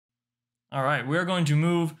All right, we're going to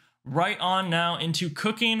move right on now into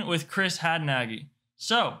cooking with Chris Hadnagy.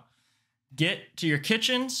 So, get to your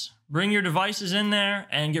kitchens, bring your devices in there,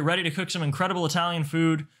 and get ready to cook some incredible Italian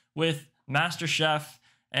food with Master Chef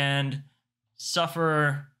and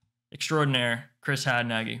sufferer extraordinaire Chris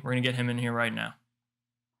Hadnagy. We're going to get him in here right now.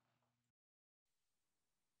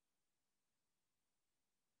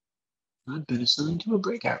 I'd better sign into a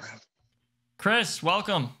breakout room. Chris,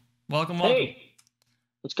 welcome. Welcome. Hey,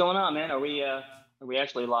 what's going on, man? Are we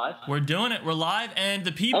actually live? We're doing it. We're live, and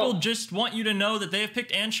the people just want you to know that they have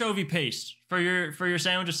picked anchovy paste for your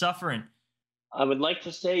sandwich of suffering. I would like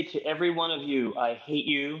to say to every one of you, I hate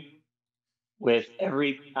you with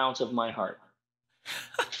every ounce of my heart.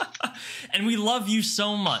 And we love you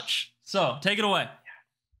so much. So take it away.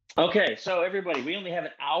 Okay, so everybody, we only have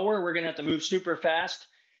an hour. We're going to have to move super fast.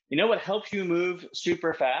 You know what helps you move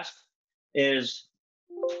super fast is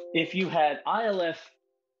if you had ILF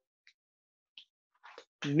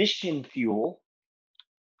mission fuel.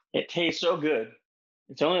 It tastes so good.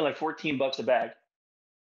 It's only like $14 a bag.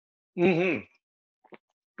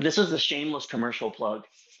 This is a shameless commercial plug.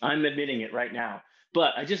 I'm admitting it right now.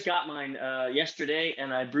 But I just got mine yesterday,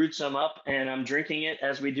 and I brewed some up, and I'm drinking it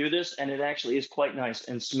as we do this, and it actually is quite nice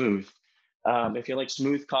and smooth. If you like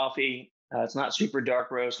smooth coffee, it's not super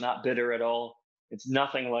dark roast, not bitter at all. It's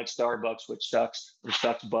nothing like Starbucks, which sucks. It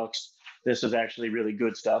sucks bucks. This is actually really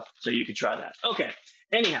good stuff, so you could try that. Okay.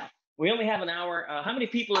 Anyhow, we only have an hour. How many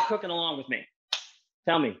people are cooking along with me?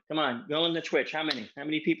 Tell me. Come on. Go in the Twitch. How many? How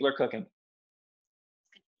many people are cooking?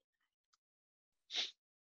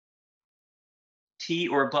 Tea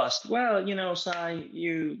or bust? Well, you know, Sai,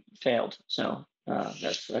 you failed. So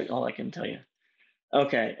that's all I can tell you.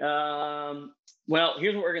 Okay. Well,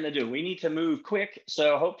 here's what we're going to do. We need to move quick.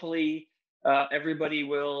 So hopefully everybody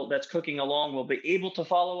that's cooking along will be able to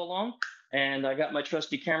follow along. And I got my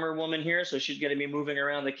trusty camera woman here, so she's going to be moving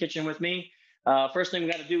around the kitchen with me. First thing we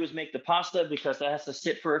got to do is make the pasta, because that has to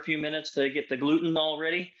sit for a few minutes to get the gluten all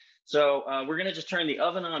ready. So we're going to just turn the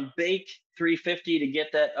oven on bake 350 to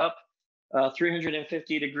get that up.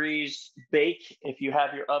 350 degrees bake if you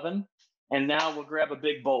have your oven. And now we'll grab a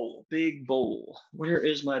big bowl. Big bowl. Where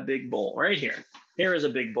is my big bowl? Right here. Here is a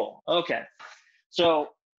big bowl. Okay.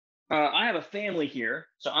 So I have a family here,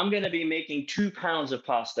 so I'm going to be making 2 pounds of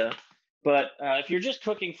pasta. But if you're just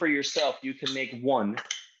cooking for yourself, you can make 1.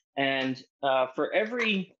 And for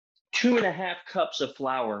every 2.5 cups of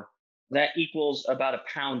flour, that equals about 1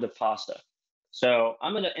 pound of pasta. So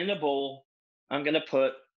I'm going to, in a bowl, I'm going to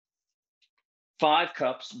put 5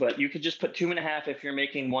 cups, but you could just put 2.5 if you're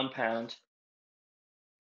making 1 pound.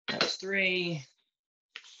 That's 3,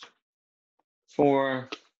 4,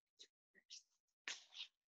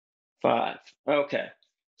 5. Okay.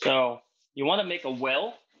 So you want to make a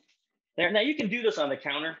well there. Now you can do this on the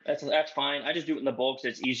counter. That's fine. I just do it in the bowl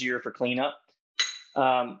because it's easier for cleanup.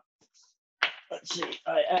 Let's see.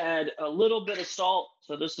 I add a little bit of salt.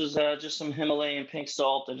 So this is just some Himalayan pink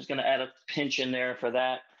salt. I'm just going to add a pinch in there for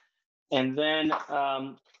that. And then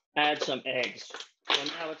add some eggs. So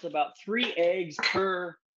now it's about 3 eggs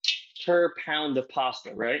per pound of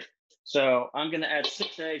pasta, right? So I'm going to add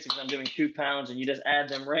 6 eggs because I'm doing 2 pounds, and you just add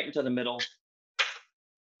them right into the middle.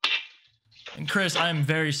 And Chris, I'm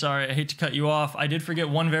very sorry. I hate to cut you off. I did forget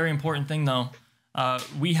one very important thing, though.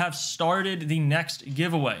 We have started the next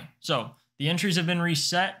giveaway. So the entries have been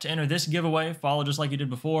reset to enter this giveaway. Follow just like you did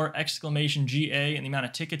before, !GA, and the amount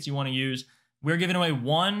of tickets you want to use. We're giving away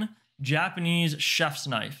 1 Japanese chef's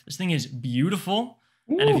knife. This thing is beautiful.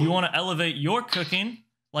 Ooh. And if you want to elevate your cooking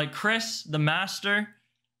like Chris, the master,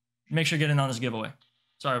 make sure to get in on this giveaway.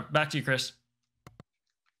 Sorry, back to you, Chris.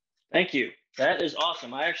 Thank you. That is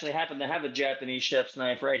awesome. I actually happen to have a Japanese chef's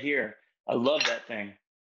knife right here. I love that thing.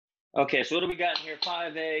 Okay, so what do we got in here?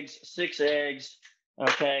 5 eggs, 6 eggs.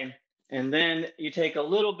 Okay, and then you take a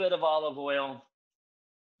little bit of olive oil.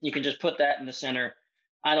 You can just put that in the center.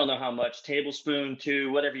 I don't know how much, tablespoon,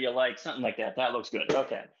 2, whatever you like, something like that. That looks good.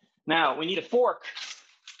 Okay, now we need a fork.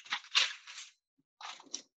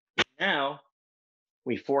 Now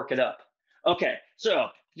we fork it up. Okay, so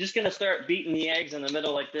just going to start beating the eggs in the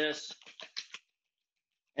middle like this.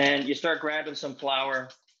 And you start grabbing some flour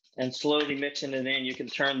and slowly mixing it in. You can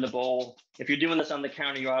turn the bowl. If you're doing this on the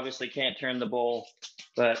counter, you obviously can't turn the bowl,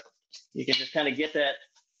 but you can just kind of get that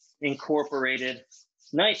incorporated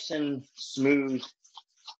nice and smooth.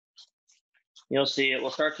 You'll see it will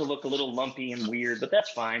start to look a little lumpy and weird, but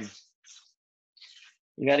that's fine.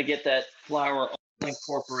 You got to get that flour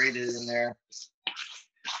incorporated in there.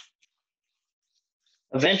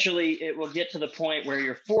 Eventually, it will get to the point where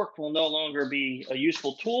your fork will no longer be a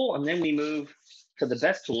useful tool, and then we move to the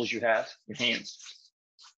best tools you have, your hands.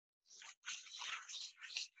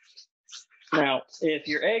 Now, if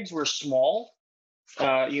your eggs were small,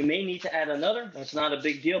 you may need to add another. That's not a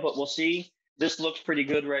big deal, but we'll see. This looks pretty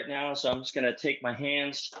good right now, so I'm just going to take my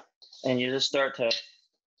hands and you just start to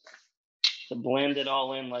blend it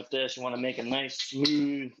all in like this. You want to make a nice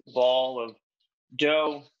smooth ball of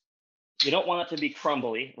dough. You don't want it to be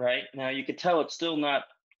crumbly, right? Now you can tell it's still not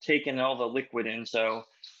taking all the liquid in, so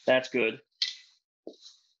that's good.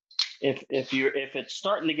 If it's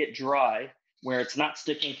starting to get dry, where it's not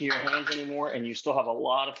sticking to your hands anymore, and you still have a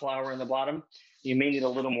lot of flour in the bottom, you may need a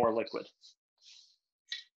little more liquid.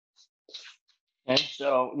 Okay,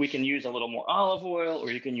 so we can use a little more olive oil,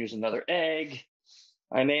 or you can use another egg.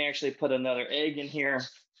 I may actually put another egg in here.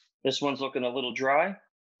 This one's looking a little dry.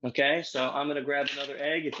 Okay, so I'm going to grab another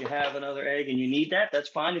egg. If you have another egg and you need that, that's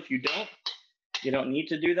fine. If you don't need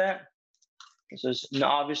to do that. This is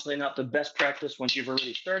obviously not the best practice once you've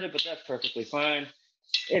already started, but that's perfectly fine.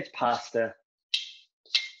 It's pasta.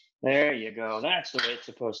 There you go. That's the way it's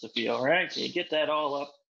supposed to feel, right? So you get that all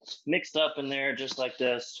up, mixed up in there just like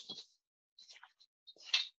this.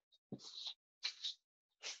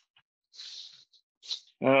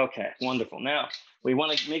 Okay, wonderful. Now, we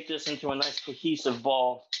want to make this into a nice cohesive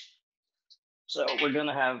ball. So we're going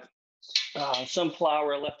to have some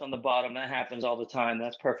flour left on the bottom. That happens all the time.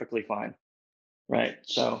 That's perfectly fine, right?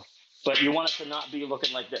 So, but you want it to not be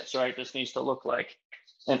looking like this, right? This needs to look like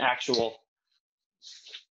an actual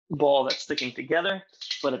ball that's sticking together.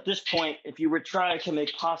 But at this point, if you were trying to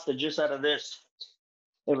make pasta just out of this,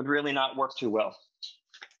 it would really not work too well.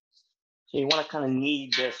 So you want to kind of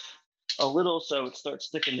knead this a little so it starts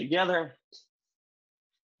sticking together.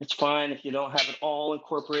 It's fine if you don't have it all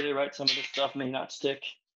incorporated, right? Some of the stuff may not stick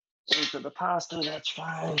into the pasta. That's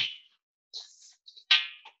fine.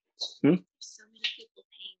 So many people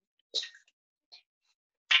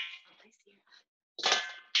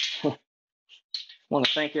paying. I want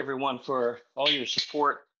to thank everyone for all your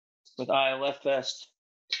support with ILFest.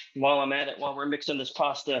 While I'm at it, while we're mixing this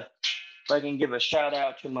pasta, if I can give a shout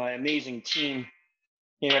out to my amazing team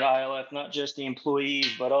here at ILF, not just the employees,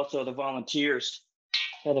 but also the volunteers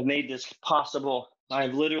that have made this possible.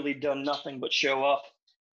 I've literally done nothing but show up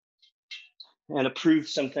and approve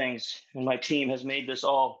some things, and my team has made this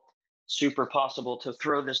all super possible to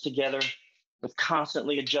throw this together with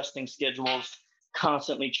constantly adjusting schedules,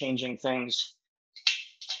 constantly changing things.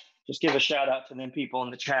 Just give a shout out to them people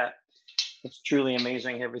in the chat. It's truly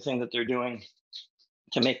amazing everything that they're doing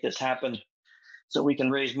to make this happen so we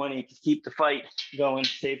can raise money to keep the fight going,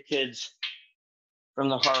 save kids from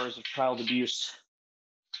the horrors of child abuse.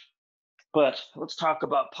 But let's talk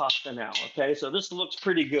about pasta now, okay? So this looks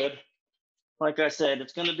pretty good. Like I said,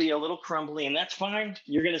 it's going to be a little crumbly, and that's fine.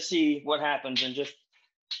 You're going to see what happens in just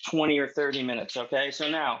 20 or 30 minutes, okay? So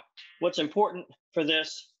now, what's important for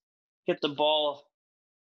this, get the ball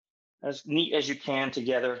as neat as you can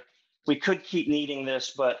together. We could keep kneading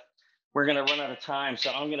this, but we're going to run out of time.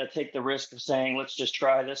 So I'm going to take the risk of saying, let's just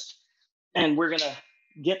try this. And we're going to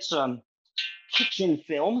get some kitchen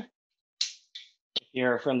film. If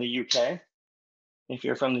you're from the UK, if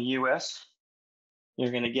you're from the US,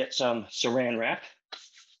 you're going to get some saran wrap.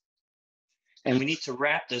 And we need to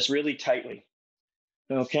wrap this really tightly.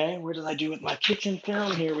 Okay, where did I do with my kitchen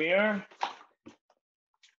film? Here we are.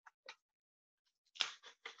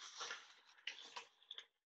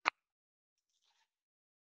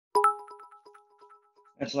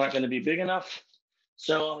 That's not going to be big enough.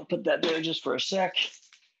 So I'll put that there just for a sec.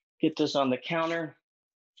 Get this on the counter.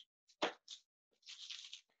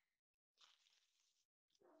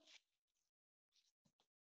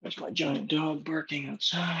 There's my giant dog barking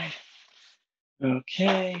outside.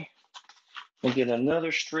 Okay. We'll get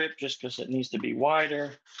another strip just because it needs to be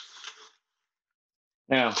wider.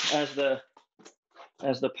 Now, as the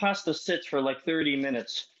pasta sits for like 30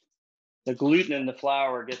 minutes, the gluten in the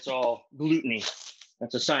flour gets all gluteny.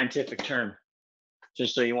 That's a scientific term,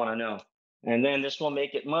 just so you want to know. And then this will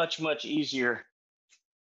make it much, much easier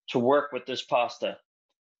to work with this pasta,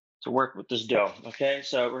 to work with this dough. Okay,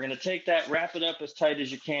 so we're going to take that, wrap it up as tight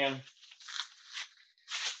as you can.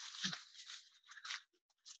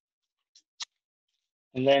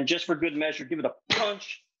 And then just for good measure, give it a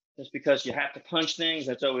punch, just because you have to punch things.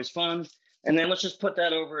 That's always fun. And then let's just put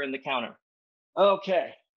that over in the counter.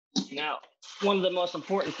 Okay, now, one of the most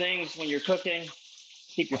important things when you're cooking,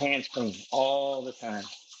 keep your hands clean all the time.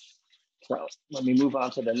 So let me move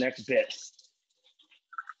on to the next bit.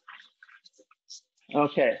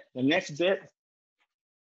 Okay, the next bit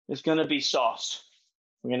is going to be sauce.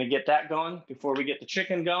 We're going to get that going before we get the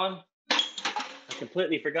chicken going. I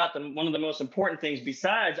completely forgot one of the most important things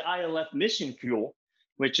besides ILF Mission Fuel,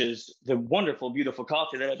 which is the wonderful, beautiful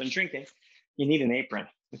coffee that I've been drinking. you need an apron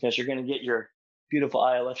because you're going to get your beautiful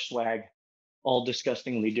ILF swag all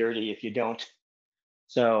disgustingly dirty if you don't.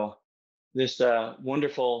 So this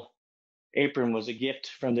wonderful apron was a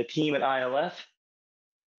gift from the team at ILF.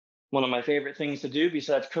 One of my favorite things to do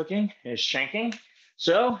besides cooking is shanking.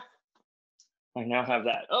 So I now have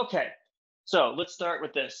that. Okay, so let's start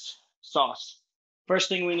with this sauce. First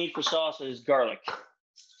thing we need for sauce is garlic.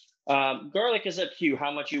 Garlic is up to you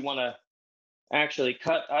how much you want to actually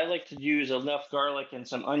cut. I like to use enough garlic and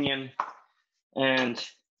some onion. And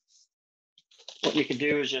what you can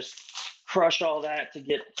do is just crush all that to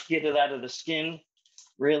get it out of the skin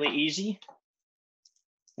really easy.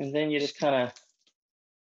 And then you just kind of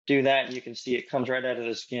do that. And you can see it comes right out of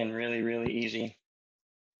the skin really, really easy.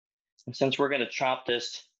 And since we're going to chop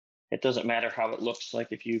this, it doesn't matter how it looks like.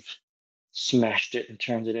 If you've smashed it and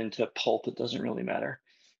turned it into pulp, it doesn't really matter.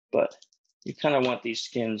 But you kind of want these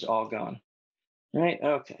skins all gone. All right,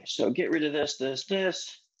 okay, so get rid of this.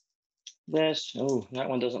 Oh, that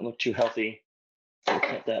one doesn't look too healthy. We'll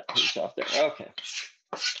cut that piece off there. Okay,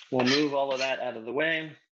 we'll move all of that out of the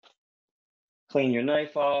way. Clean your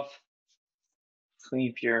knife off.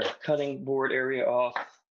 Clean your cutting board area off.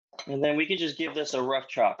 And then we can just give this a rough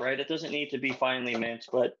chop, right? It doesn't need to be finely minced,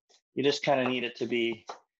 but you just kind of need it to be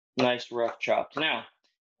nice rough chopped. Now,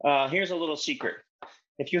 here's a little secret.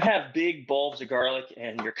 If you have big bulbs of garlic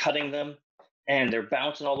and you're cutting them and they're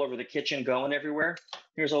bouncing all over the kitchen, going everywhere,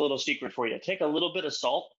 here's a little secret for you. Take a little bit of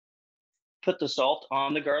salt, put the salt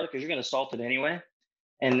on the garlic because you're going to salt it anyway.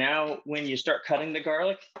 And now when you start cutting the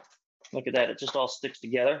garlic, look at that, it just all sticks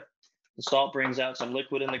together. The salt brings out some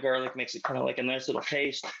liquid in the garlic, makes it kind of like a nice little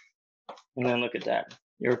paste. And then look at that.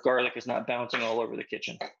 Your garlic is not bouncing all over the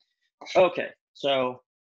kitchen. Okay, so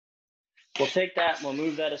we'll take that, we'll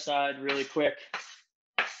move that aside really quick.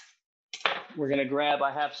 We're going to grab,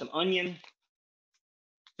 I have some onion.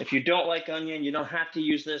 If you don't like onion, you don't have to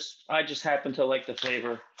use this. I just happen to like the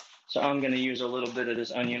flavor. So I'm going to use a little bit of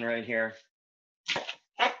this onion right here.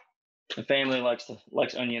 The family likes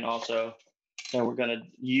onion also. So we're going to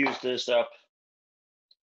use this up.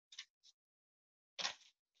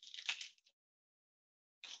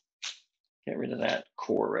 Get rid of that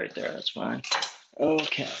core right there. That's fine.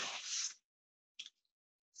 Okay.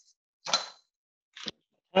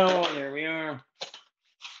 Oh, there we are.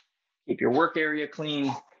 Keep your work area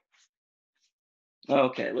clean.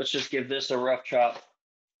 Okay, let's just give this a rough chop.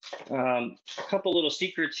 A couple little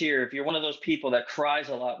secrets here. If you're one of those people that cries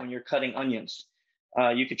a lot when you're cutting onions,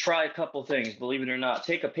 you could try a couple things, believe it or not.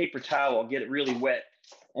 Take a paper towel, get it really wet,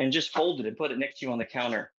 and just fold it and put it next to you on the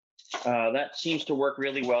counter. That seems to work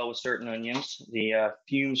really well with certain onions. The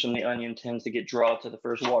fumes from the onion tends to get drawn to the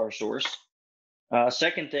first water source.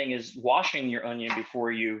 Second thing is washing your onion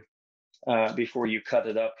before you cut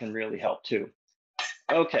it up can really help too.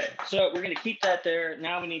 Okay, so we're going to keep that there.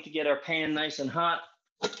 Now we need to get our pan nice and hot.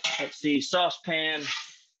 Let's see, saucepan.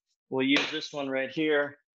 We'll use this one right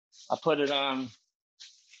here. I'll put it on.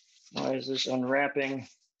 Why is this unwrapping?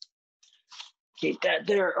 Keep that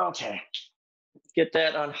there. Okay. Get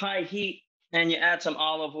that on high heat, and you add some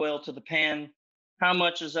olive oil to the pan. How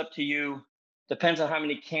much is up to you. Depends on how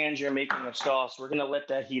many cans you're making of sauce. We're going to let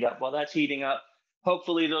that heat up. While that's heating up,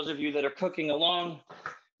 hopefully those of you that are cooking along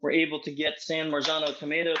were able to get San Marzano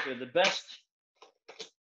tomatoes. They're the best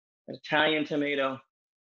Italian tomato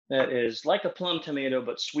that is like a plum tomato,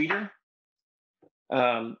 but sweeter.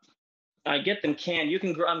 I get them canned.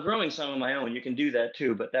 I'm growing some of my own. You can do that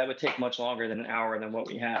too, but that would take much longer than an hour than what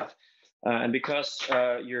we have. And because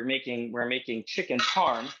we're making chicken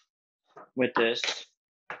parm with this,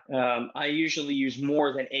 I usually use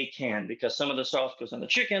more than a can because some of the sauce goes on the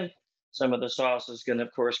chicken. Some of the sauce is going to,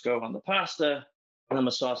 of course, go on the pasta. And I'm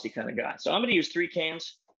a saucy kind of guy. So I'm going to use 3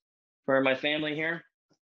 cans for my family here.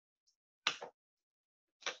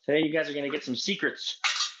 Today, you guys are going to get some secrets,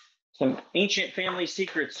 some ancient family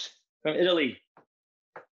secrets from Italy.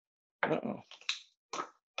 Uh-oh.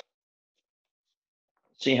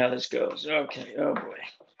 See how this goes. Okay. Oh, boy.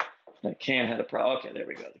 That can had a problem. Okay, there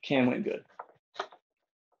we go. The can went good.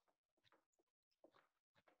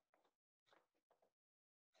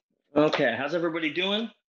 Okay, how's everybody doing?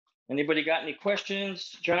 Anybody got any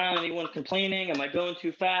questions? John, anyone complaining? Am I going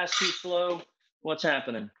too fast, too slow? What's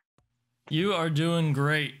happening? You are doing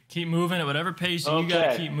great. Keep moving at whatever pace you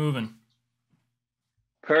got to keep moving.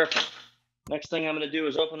 Perfect. Next thing I'm going to do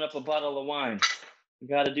is open up a bottle of wine. You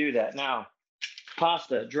got to do that. Now,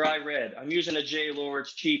 pasta, dry red. I'm using a J-Lore.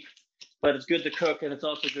 It's cheap, but it's good to cook and it's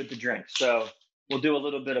also good to drink. So we'll do a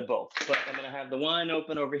little bit of both. But I'm going to have the wine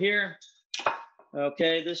open over here.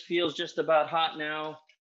 Okay, this feels just about hot now.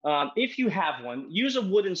 If you have one, use a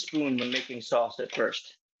wooden spoon when making sauce at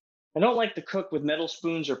first. I don't like to cook with metal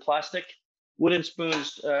spoons or plastic. Wooden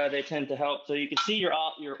spoons, they tend to help. So you can see your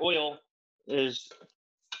oil is,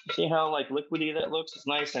 see how like liquidy that looks? It's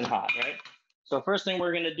nice and hot, right? So first thing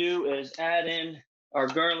we're gonna do is add in our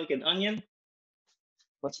garlic and onion.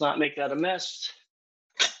 Let's not make that a mess.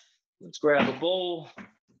 Let's grab a bowl.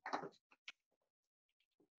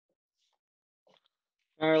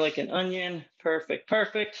 Garlic and onion, perfect,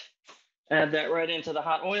 perfect. Add that right into the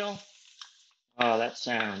hot oil. Oh, that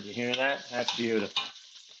sound, you hear that? That's beautiful.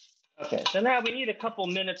 Okay, so now we need a couple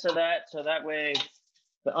minutes of that, so that way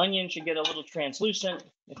the onion should get a little translucent.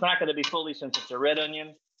 It's not gonna be fully since it's a red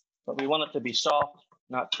onion, but we want it to be soft,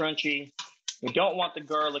 not crunchy. We don't want the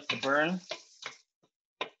garlic to burn.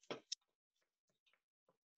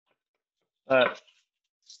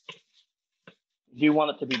 You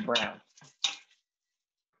want it to be brown.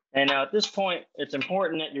 And now at this point, it's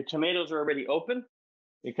important that your tomatoes are already open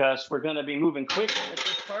because we're going to be moving quick at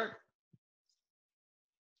this part.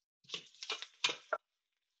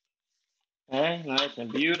 Okay, nice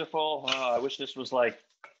and beautiful. Oh, I wish this was like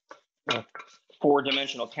a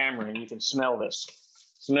 4-dimensional camera and you can smell this.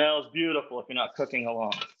 Smells beautiful if you're not cooking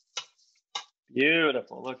along.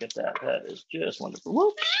 Beautiful. Look at that. That is just wonderful.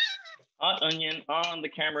 Whoop. Hot onion on the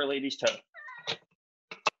camera lady's toe.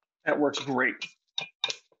 That works great.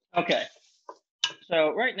 Okay.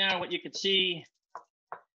 So right now what you can see,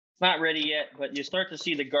 it's not ready yet, but you start to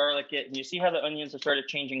see the garlic get, and you see how the onions have started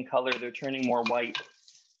changing color. They're turning more white.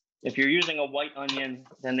 If you're using a white onion,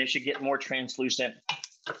 then they should get more translucent.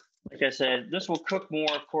 Like I said, this will cook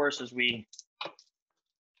more, of course, as we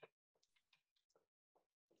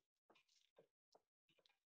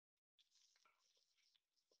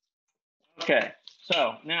Okay,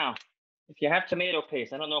 so now, if you have tomato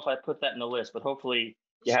paste, I don't know if I put that in the list, but hopefully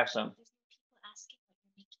you have some.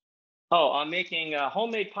 Oh, I'm making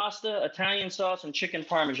homemade pasta, Italian sauce, and chicken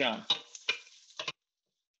parmesan.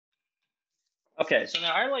 Okay, so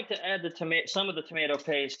now I like to add some of the tomato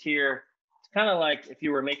paste here. It's kind of like if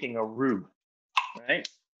you were making a roux, right?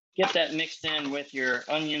 Get that mixed in with your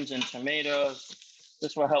onions and tomatoes.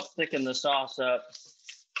 This will help thicken the sauce up.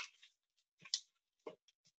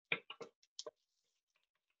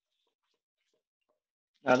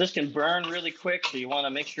 Now this can burn really quick, so you want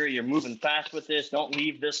to make sure you're moving fast with this. Don't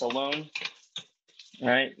leave this alone. All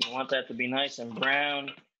right, you want that to be nice and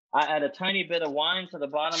brown. I add a tiny bit of wine to the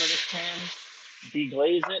bottom of this pan,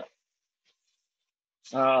 deglaze it.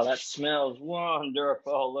 Oh, that smells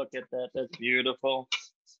wonderful. Look at that, that's beautiful.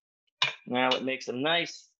 Now it makes a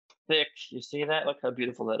nice thick, you see that? Look how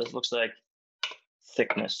beautiful that is. Looks like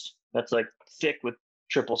thickness. That's like thick with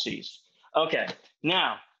triple C's. Okay,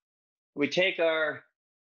 now we take our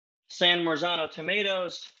San Marzano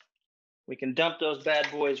tomatoes. We can dump those bad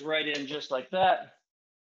boys right in just like that.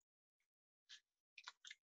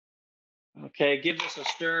 Okay, give this a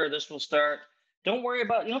stir. This will start. Don't worry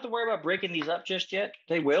about, you don't have to worry about breaking these up just yet.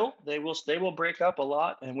 They will break up a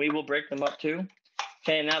lot, and we will break them up too.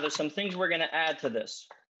 Okay, now there's some things we're going to add to this.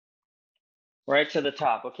 Right to the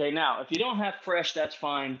top. Okay, now if you don't have fresh, that's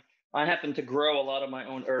fine. I happen to grow a lot of my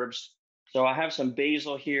own herbs. So I have some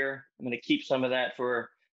basil here. I'm going to keep some of that for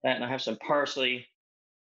that, and I have some parsley.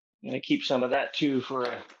 I'm going to keep some of that too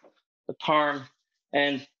for the parm.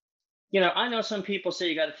 And I know some people say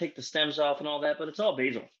you got to take the stems off and all that, but it's all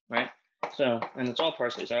basil, right? So, and it's all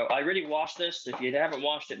parsley. So I already washed this. If you haven't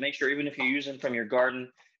washed it, make sure, even if you're using from your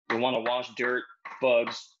garden, you want to wash dirt,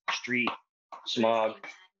 bugs, street, smog.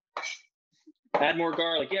 Add more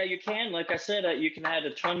garlic. Yeah, you can. Like I said, you can add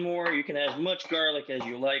a ton more. You can add as much garlic as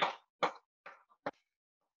you like.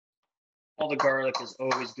 All the garlic is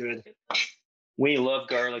always good. We love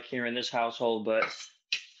garlic here in this household, but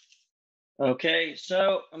okay,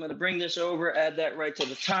 so I'm going to bring this over, add that right to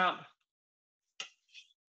the top.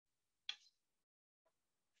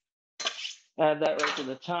 Add that right to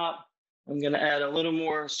the top. I'm going to add a little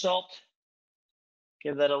more salt.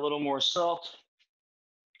 Give that a little more salt.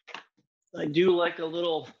 I do like a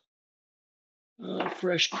little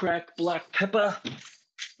fresh cracked black pepper.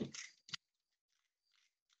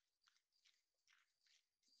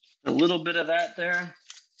 A little bit of that there.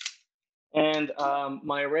 And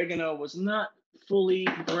my oregano was not fully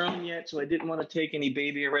grown yet, so I didn't want to take any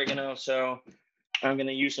baby oregano. So I'm going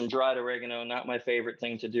to use some dried oregano. Not my favorite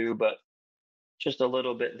thing to do, but just a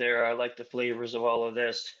little bit there. I like the flavors of all of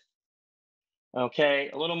this.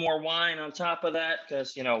 Okay, a little more wine on top of that,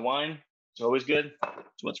 because, wine is always good.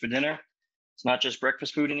 It's what's for dinner. It's not just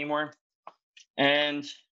breakfast food anymore. And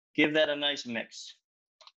give that a nice mix.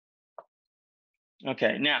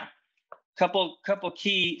 Okay, now, couple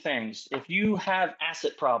key things. If you have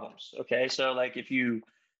acid problems, okay, so like if you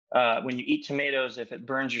when you eat tomatoes, if it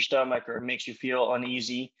burns your stomach or makes you feel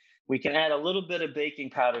uneasy, we can add a little bit of baking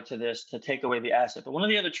powder to this to take away the acid. But one of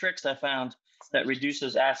the other tricks I found that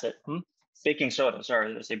reduces acid, baking soda, sorry,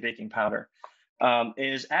 did I say baking powder,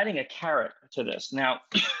 is adding a carrot to this. Now,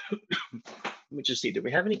 let me just see, do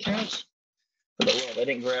we have any carrots? For the love, I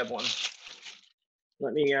didn't grab one.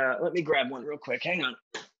 Let me grab one real quick. Hang on.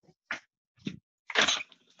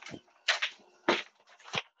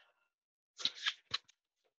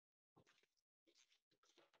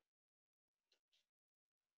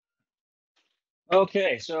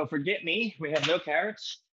 Okay, so forget me. We have no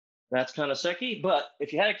carrots. That's kind of sucky. But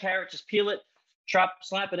if you had a carrot, just peel it,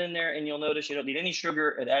 slap it in there, and you'll notice you don't need any sugar.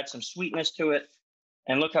 It adds some sweetness to it.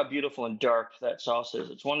 And look how beautiful and dark that sauce is.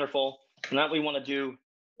 It's wonderful. And what we want to do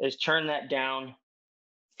is turn that down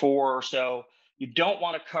 4 or so. You don't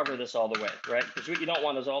want to cover this all the way, right? Because what you don't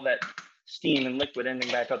want is all that steam and liquid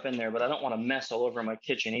ending back up in there, but I don't want to mess all over my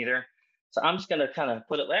kitchen either. So I'm just going to kind of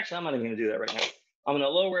put it, actually, I'm not even going to do that right now. I'm going to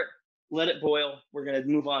lower it, let it boil. We're going to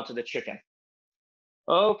move on to the chicken.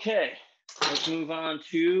 Okay, let's move on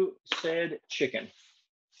to said chicken.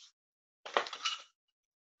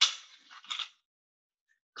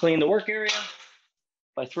 Clean the work area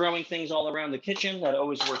by throwing things all around the kitchen. That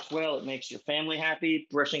always works well. It makes your family happy.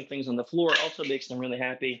 Brushing things on the floor also makes them really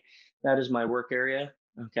happy. That is my work area.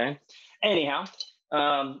 Okay. Anyhow,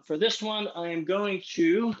 for this one, I am going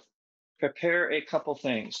to prepare a couple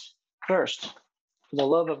things. First, for the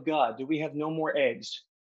love of God, do we have no more eggs?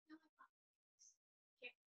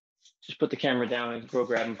 Just put the camera down and go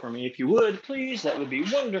grab them for me. If you would, please, that would be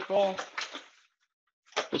wonderful.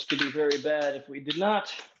 This could be very bad if we did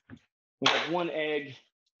not. We have 1 egg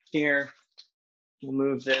here. We'll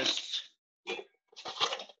move this.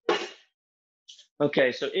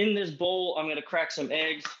 Okay, so in this bowl, I'm going to crack some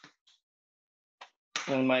eggs.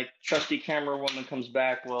 When my trusty camera woman comes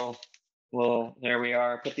back, well, there we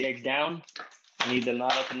are. Put the eggs down. I need them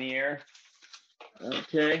not up in the air.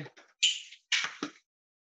 Okay.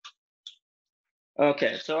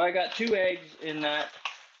 Okay, so I got 2 eggs in that.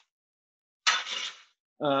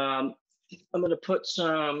 I'm going to put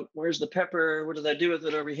some, where's the pepper? What did I do with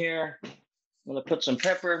it over here? I'm going to put some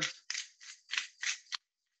pepper.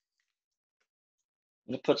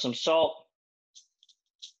 I'm going to put some salt.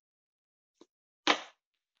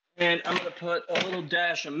 And I'm going to put a little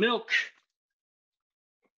dash of milk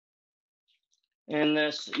in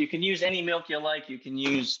this. You can use any milk you like. You can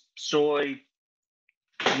use soy,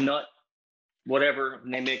 nut, whatever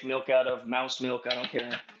they make milk out of, mouse milk, I don't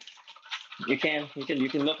care. You can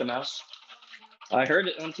milk a mouse. I heard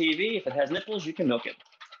it on TV. If it has nipples, you can milk it.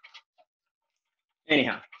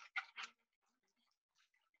 Anyhow.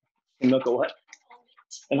 You milk a what?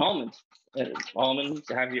 An almond. Almonds.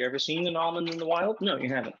 Have you ever seen an almond in the wild? No, you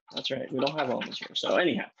haven't. That's right. We don't have almonds here. So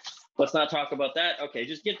anyhow, let's not talk about that. Okay,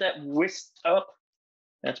 just get that whisked up.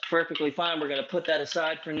 That's perfectly fine. We're going to put that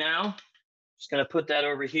aside for now. Just going to put that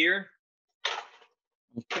over here.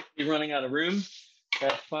 I'm quickly running out of room.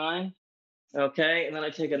 That's fine. Okay, and then I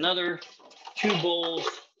take another 2 bowls.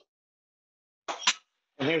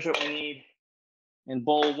 And here's what we need. In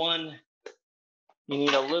bowl 1, you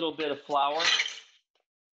need a little bit of flour.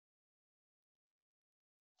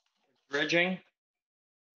 Dredging.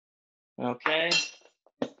 Okay.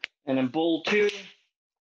 And in bowl 2,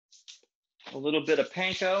 a little bit of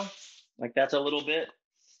panko. Like that's a little bit.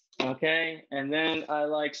 Okay. And then I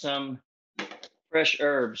like some fresh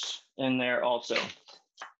herbs in there also.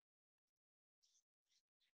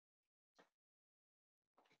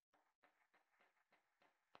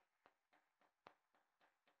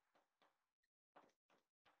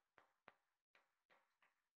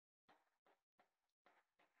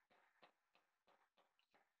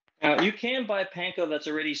 Now, you can buy panko that's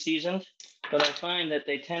already seasoned, but I find that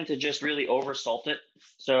they tend to just really over salt it.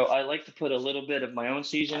 So I like to put a little bit of my own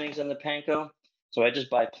seasonings in the panko. So I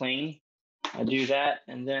just buy plain. I do that,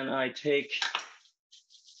 and then I take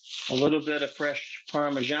a little bit of fresh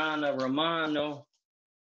parmesan romano.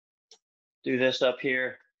 Do this up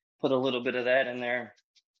here. Put a little bit of that in there.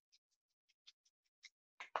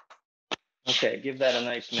 Okay, give that a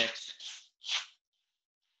nice mix.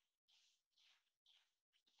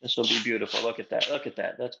 This will be beautiful. Look at that. Look at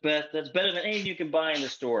that. That's better than anything you can buy in the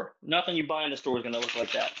store. Nothing you buy in the store is going to look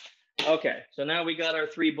like that. Okay, so now we got our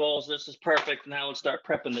 3 bowls. This is perfect. Now let's start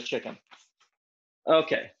prepping the chicken.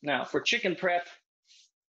 Okay, now for chicken prep,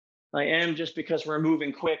 I am, just because we're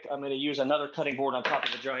moving quick, I'm going to use another cutting board on top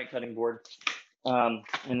of the giant cutting board. And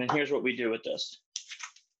then here's what we do with this.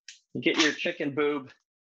 You get your chicken boob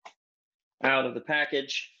out of the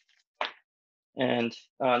package. And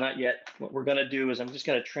not yet. What we're going to do is I'm just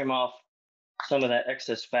going to trim off some of that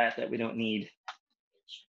excess fat that we don't need.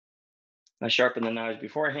 I sharpened the knives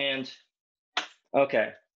beforehand.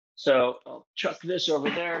 Okay, so I'll chuck this over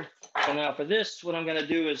there. And now for this, what I'm gonna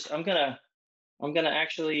do is I'm gonna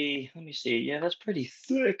actually, let me see. Yeah, that's pretty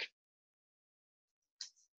thick.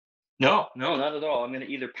 No, not at all. I'm gonna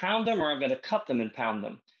either pound them or I'm gonna cut them and pound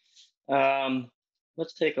them.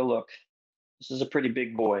 Let's take a look. This is a pretty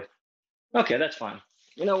big boy. Okay, that's fine.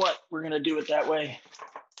 You know what? We're gonna do it that way.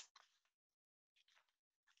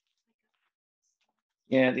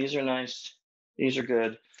 Yeah, these are nice. These are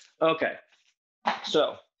good. Okay,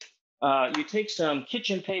 so you take some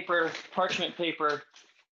kitchen paper, parchment paper.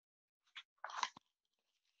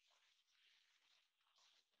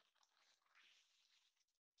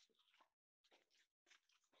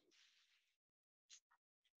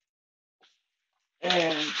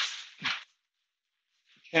 And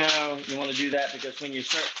now you want to do that because when you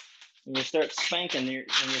start spanking the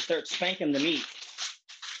meat.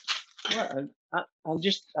 Well, I'm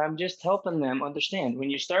just helping them understand. When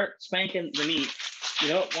you start spanking the meat, you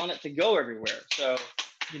don't want it to go everywhere. So,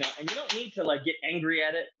 and you don't need to like get angry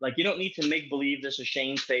at it. Like you don't need to make believe this is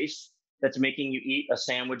Shane's face that's making you eat a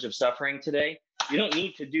sandwich of suffering today. You don't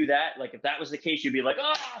need to do that. Like if that was the case, you'd be like,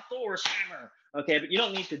 oh, Thor's hammer. Okay, but you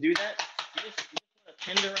don't need to do that. You just want to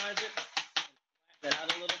tenderize it, flatten that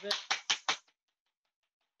out a little bit.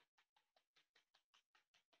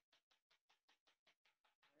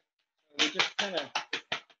 So we just kind of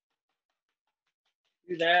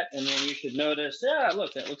do that, and then you should notice, yeah,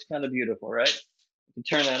 look, that looks kind of beautiful, right? You can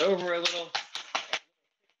turn that over a little.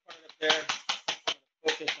 Part up there.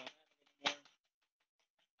 Focus on that a little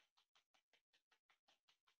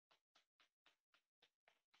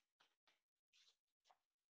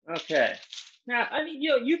more. Okay. Now, I mean,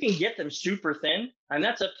 you can get them super thin, and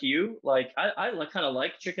that's up to you. Like, I kind of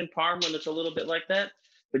like chicken parm when it's a little bit like that,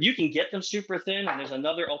 but you can get them super thin, and there's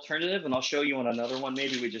another alternative, and I'll show you on another one.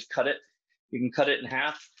 Maybe we just cut it. You can cut it in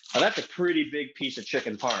half. Now, that's a pretty big piece of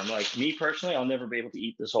chicken parm. Like me personally, I'll never be able to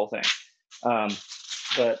eat this whole thing,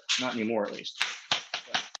 but not anymore at least.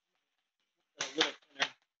 A little thinner.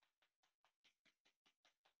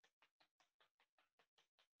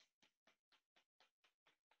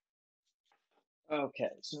 Okay,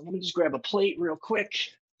 so let me just grab a plate real quick.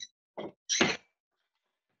 So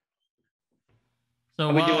How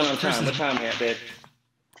are we doing on time? What time are we at, babe?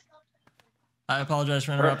 I apologize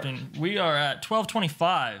for interrupting. We are at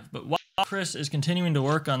 12:25, but while Chris is continuing to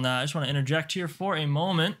work on that, I just want to interject here for a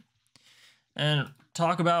moment and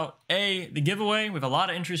talk about the giveaway. We have a lot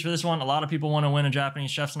of entries for this one. A lot of people want to win a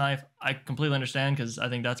Japanese chef's knife. I completely understand because I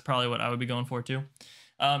think that's probably what I would be going for too.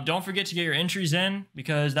 Don't forget to get your entries in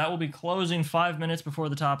because that will be closing 5 minutes before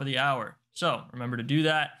the top of the hour. So remember to do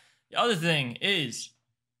that. The other thing is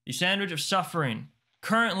the sandwich of suffering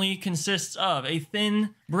currently consists of a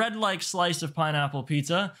thin bread-like slice of pineapple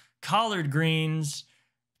pizza, collard greens,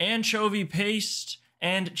 anchovy paste,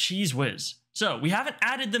 and cheese whiz. So we haven't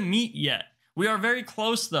added the meat yet. We are very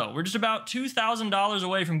close though. We're just about $2,000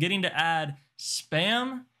 away from getting to add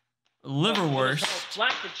Spam, liverwurst. How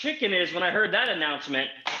flat the chicken is when I heard that announcement.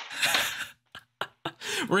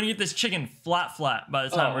 We're gonna get this chicken flat by the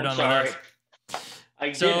time we're done with this. I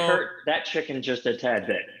did hurt that chicken just a tad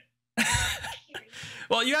bit.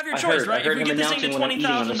 Well, you have your choice, right? If we get this thing to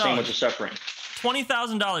 $20,000,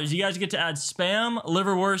 $20,000, you guys get to add Spam,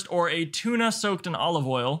 liverwurst, or a tuna soaked in olive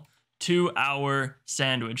oil to our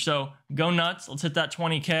sandwich. So go nuts. Let's hit that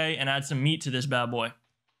 20K and add some meat to this bad boy.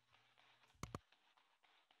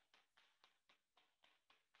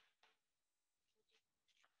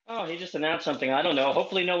 Oh, he just announced something. I don't know.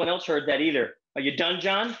 Hopefully no one else heard that either. Are you done,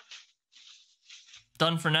 John?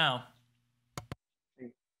 Done for now.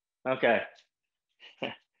 Okay.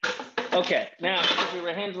 Okay, now because we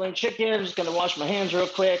were handling chicken, I'm just going to wash my hands real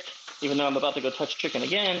quick, even though I'm about to go touch chicken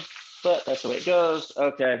again, but that's the way it goes.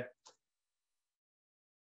 Okay.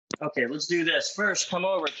 Okay, let's do this. First, come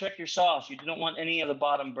over, check your sauce. You don't want any of the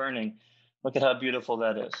bottom burning. Look at how beautiful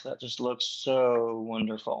that is. That just looks so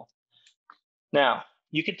wonderful. Now,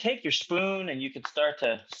 you could take your spoon and you could start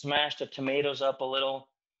to smash the tomatoes up a little,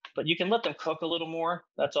 but you can let them cook a little more.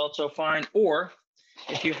 That's also fine. Or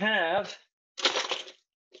if you have,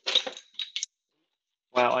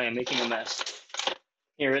 wow, I am making a mess.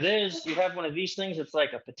 Here it is. You have one of these things. It's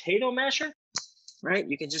like a potato masher, right?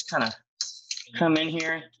 You can just kind of come in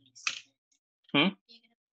here.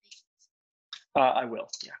 I will,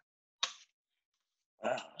 yeah.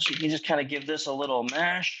 So you can just kind of give this a little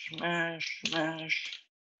mash.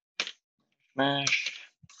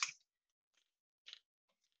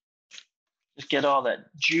 Just get all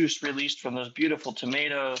that juice released from those beautiful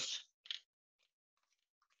tomatoes.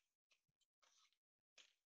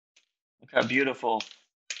 Look how beautiful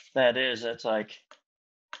that is. That's like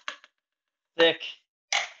thick,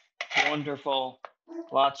 wonderful,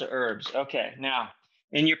 lots of herbs. Okay, now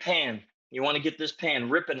in your pan, you want to get this pan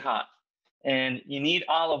ripping hot, and you need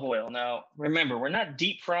olive oil. Now, remember, we're not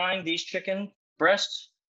deep frying these chicken breasts,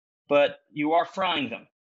 but you are frying them.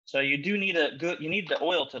 So you do need you need the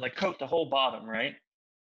oil to like coat the whole bottom, right?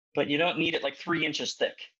 But you don't need it like 3 inches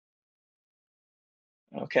thick.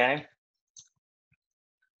 Okay.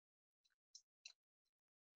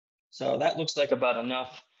 So that looks like about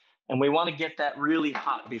enough. And we want to get that really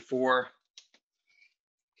hot before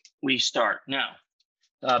we start. Now,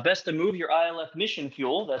 best to move your ILF mission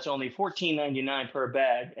fuel. That's only $14.99 per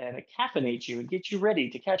bag, and it caffeinates you and gets you ready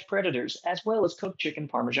to catch predators, as well as cooked chicken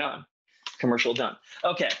parmesan. Commercial done.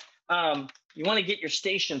 Okay. You want to get your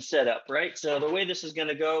station set up, right? So the way this is going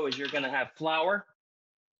to go is you're going to have flour,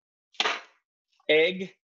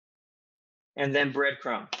 egg, and then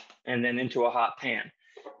breadcrumb, and then into a hot pan.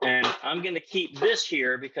 And I'm going to keep this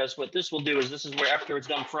here because what this will do is this is where, after it's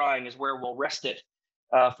done frying, is where we'll rest it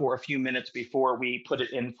for a few minutes before we put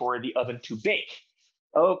it in for the oven to bake.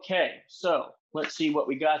 Okay, so let's see what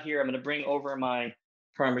we got here. I'm going to bring over my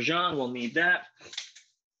Parmesan. We'll need that.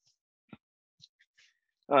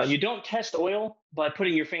 You don't test oil by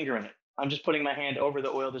putting your finger in it. I'm just putting my hand over the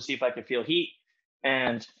oil to see if I can feel heat,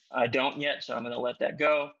 and I don't yet, so I'm going to let that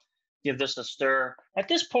go. Give this a stir. At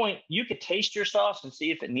this point, you could taste your sauce and see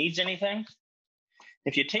if it needs anything.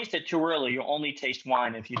 If you taste it too early, you'll only taste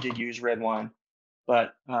wine if you did use red wine.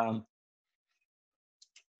 But that's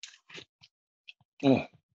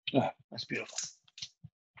beautiful.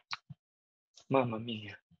 Mamma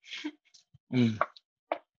mia.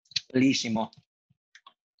 Bellissimo.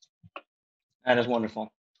 That is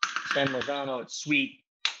wonderful. San Marzano, it's sweet.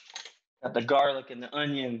 Got the garlic and the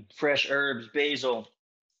onion, fresh herbs, basil.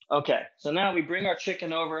 Okay, so now we bring our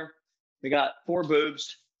chicken over. We got 4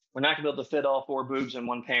 boobs. We're not gonna be able to fit all 4 boobs in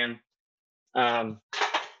one pan.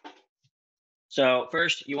 So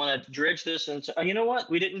first you wanna dredge this, and you know what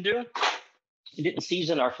we didn't do? We didn't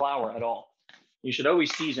season our flour at all. You should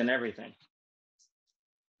always season everything.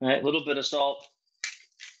 All right, a little bit of salt,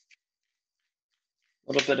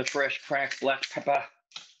 a little bit of fresh cracked black pepper.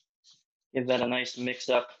 Give that a nice mix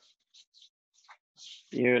up.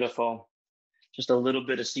 Beautiful. Just a little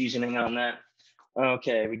bit of seasoning on that.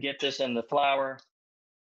 Okay, we get this in the flour.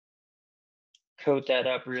 Coat that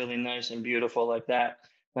up really nice and beautiful like that.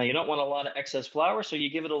 Now, you don't want a lot of excess flour, so you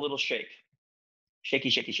give it a little shake. Shaky,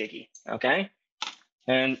 shaky, shaky, okay?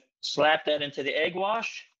 And slap that into the egg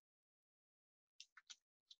wash.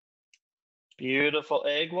 Beautiful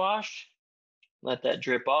egg wash. Let that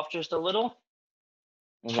drip off just a little.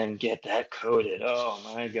 And then get that coated. Oh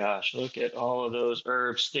my gosh, look at all of those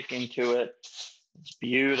herbs sticking to it. It's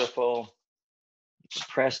beautiful.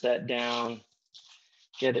 Press that down,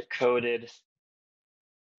 get it coated,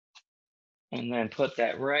 and then put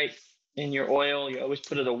that right in your oil. You always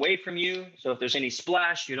put it away from you, so if there's any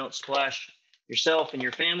splash, you don't splash yourself and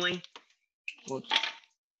your family. We'll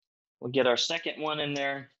get our second one in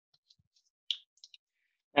there.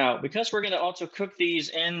 Now, because we're going to also cook these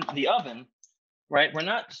in the oven, right? We're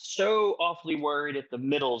not so awfully worried if the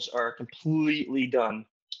middles are completely done,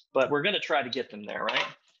 but we're going to try to get them there, right?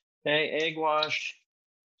 Okay, egg wash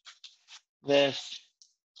this.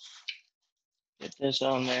 Get this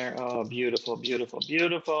on there. Oh, beautiful, beautiful,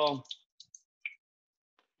 beautiful.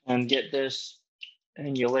 And get this,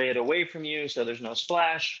 and you lay it away from you so there's no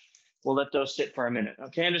splash. We'll let those sit for a minute.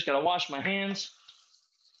 Okay, I'm just going to wash my hands.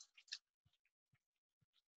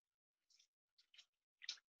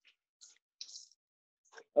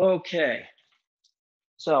 Okay,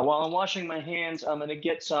 so while I'm washing my hands, I'm going to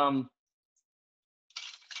get some,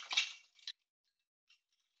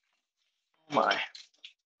 oh my.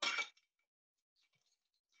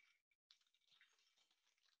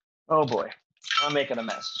 Oh boy, I'm making a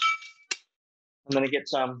mess. I'm going to get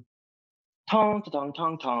some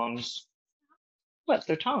tongs. What?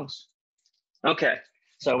 They're tongs. Okay,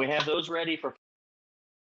 so we have those ready for.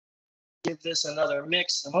 Give this another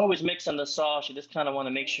mix. I'm always mixing the sauce. You just kind of want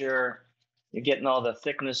to make sure you're getting all the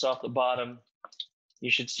thickness off the bottom.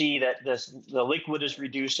 You should see that the liquid is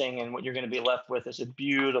reducing, and what you're going to be left with is a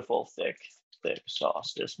beautiful, thick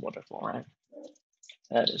sauce. Just wonderful, right?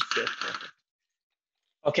 That is just perfect.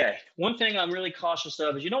 Okay, one thing I'm really cautious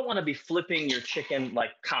of is you don't want to be flipping your chicken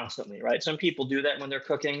like constantly, right? Some people do that when they're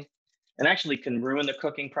cooking, and actually can ruin the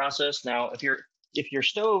cooking process. Now, if your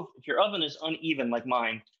oven is uneven like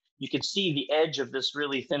mine, you can see the edge of this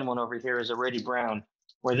really thin one over here is already brown,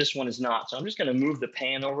 where this one is not. So I'm just going to move the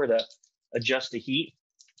pan over to adjust the heat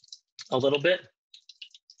a little bit.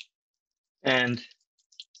 And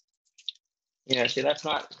Yeah, see, that's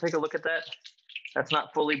not, take a look at that. That's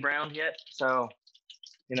not fully browned yet. So,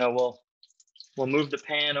 we'll move the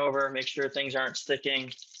pan over, make sure things aren't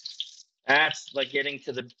sticking. That's like getting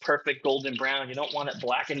to the perfect golden brown. You don't want it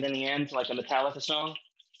blackened in the end, like a Metallica song.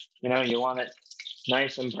 You want it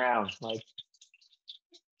nice and brown. Like,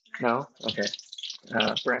 no? Okay.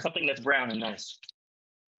 Something that's brown and nice.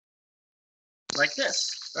 Like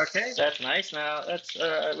this. Okay, that's nice. Now,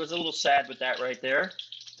 I was a little sad with that right there,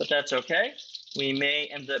 but that's okay. We may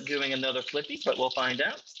end up doing another flippy, but we'll find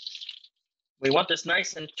out. We want this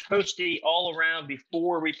nice and toasty all around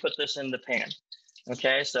before we put this in the pan.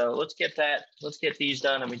 Okay, so let's get these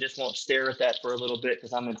done, and we just won't stare at that for a little bit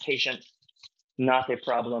because I'm impatient. Not a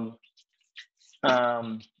problem.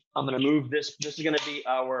 I'm going to move this. This is going to be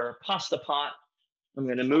our pasta pot. I'm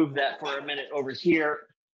going to move that for a minute over here.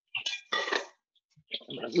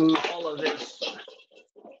 I'm going to move all of this.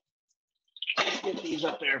 Get these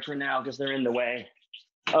up there for now because they're in the way.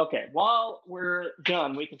 Okay, while we're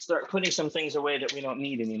done, we can start putting some things away that we don't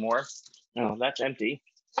need anymore. Oh, that's empty.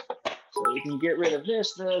 So we can get rid of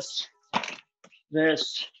this.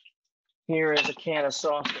 Here is a can of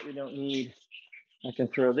sauce that we don't need. I can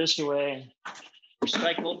throw this away.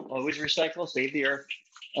 Recycle, always recycle, save the earth.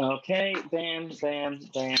 Okay, bam, bam,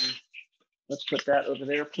 bam. Let's put that over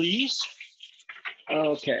there, please.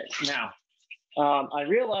 Okay, now, I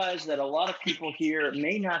realize that a lot of people here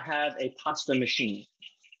may not have a pasta machine.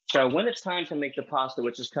 So when it's time to make the pasta,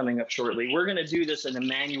 which is coming up shortly, we're going to do this in a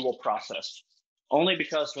manual process. Only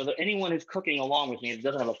because for anyone who's cooking along with me that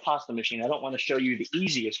doesn't have a pasta machine, I don't want to show you the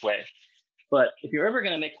easiest way. But if you're ever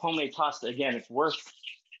going to make homemade pasta, again, it's worth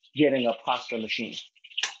getting a pasta machine.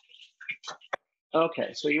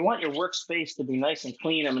 Okay, so you want your workspace to be nice and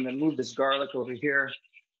clean. I'm going to move this garlic over here,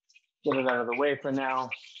 get it out of the way for now.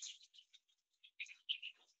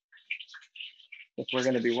 If we're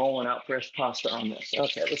going to be rolling out fresh pasta on this.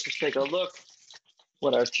 Okay, let's just take a look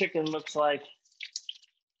what our chicken looks like.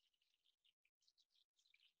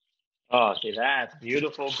 Oh, see, that's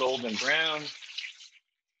beautiful golden brown.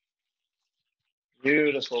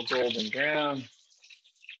 Beautiful golden brown.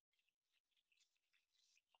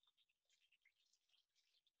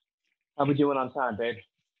 How we doing on time, babe?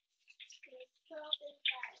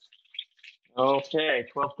 Okay,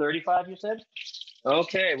 12:35, you said?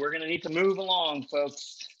 Okay, we're going to need to move along,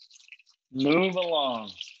 folks. Move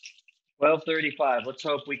along. 12:35. Let's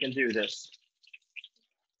hope we can do this.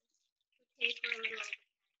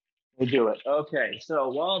 We'll do it. Okay, so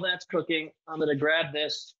while that's cooking, I'm going to grab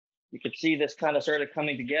this. You can see this kind of started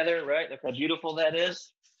coming together, right? Look how beautiful that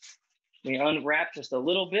is. We unwrap just a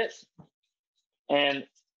little bit, and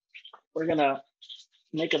we're going to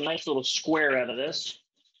make a nice little square out of this.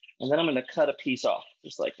 And then I'm going to cut a piece off,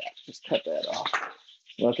 just like that. Just cut that off.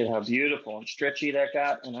 Look at how beautiful and stretchy that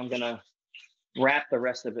got. And I'm going to wrap the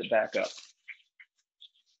rest of it back up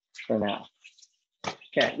for now.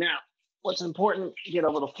 Okay, now, what's important, get a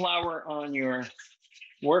little flour on your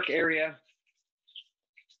work area.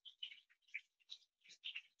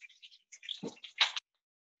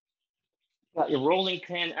 Got your rolling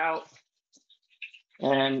pin out,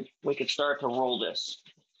 and we could start to roll this.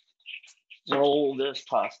 Roll this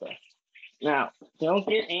pasta. Now, don't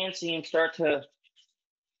get antsy and start to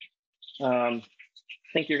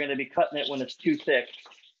think you're going to be cutting it when it's too thick.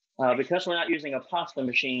 Because we're not using a pasta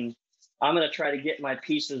machine, I'm going to try to get my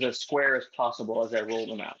pieces as square as possible as I roll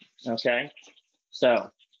them out. Okay?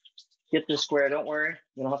 So, get this square. Don't worry.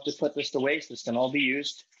 You don't have to put this to waste. This can all be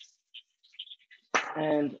used.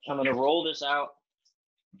 And I'm going to roll this out.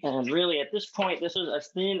 And really, at this point, this is as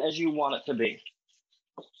thin as you want it to be.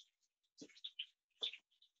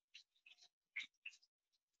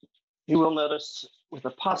 You will notice with a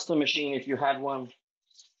pasta machine, if you had one,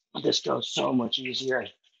 this goes so much easier.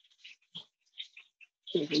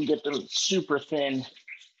 You can get them super thin.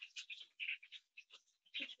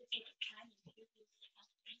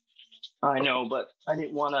 I know, but I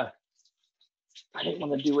didn't want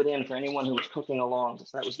to do it in for anyone who was cooking along,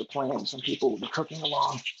 because that was the plan. Some people would be cooking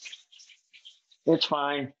along. It's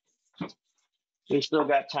fine. We still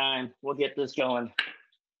got time. We'll get this going.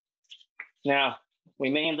 Now, we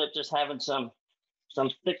may end up just having some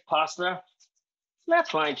thick pasta. That's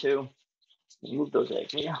fine too. Move those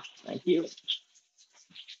eggs. Yeah, thank you.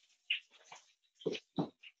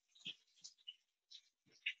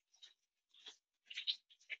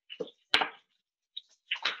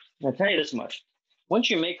 I'll tell you this much. Once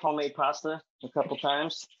you make homemade pasta a couple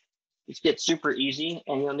times, it gets super easy,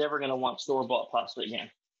 and you're never going to want store-bought pasta again.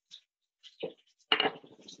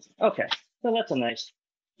 Okay, so that's a nice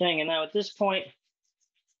thing. And now at this point,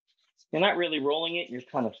 you're not really rolling it. You're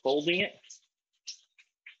kind of folding it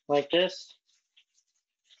like this.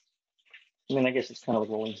 I mean, I guess it's kind of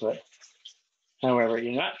like a wing foot. However,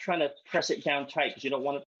 you're not trying to press it down tight because you don't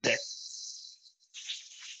want it to stick.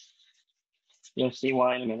 You'll see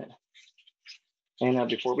why in a minute. And now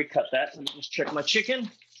before we cut that, let me just check my chicken.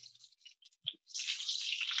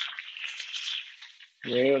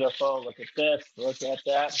 Beautiful. Look at this. Look at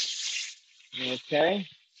that. Okay.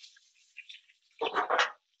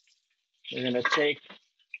 We're going to take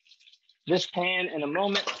this pan in a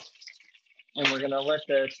moment, and we're going to let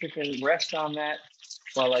the chicken rest on that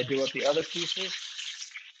while I do up the other pieces.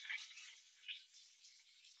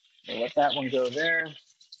 So let that one go there.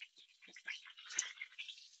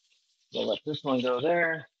 We'll let this one go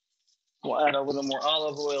there. We'll add a little more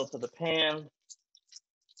olive oil to the pan.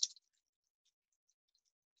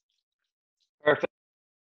 Perfect.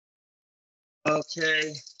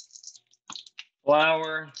 Okay.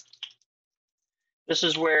 Flour. This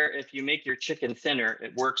is where if you make your chicken thinner,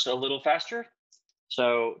 it works a little faster.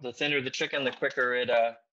 So the thinner the chicken, the quicker it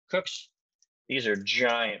cooks. These are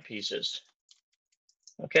giant pieces.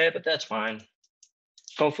 Okay, but that's fine.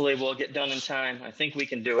 Hopefully we'll get done in time. I think we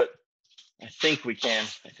can do it. I think we can.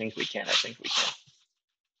 I think we can. I think we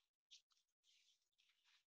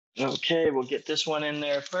can. Okay, we'll get this one in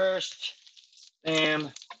there first.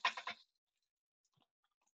 Bam.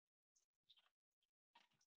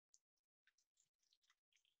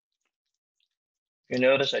 You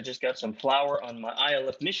notice I just got some flour on my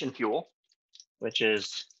ILFest mission fuel, which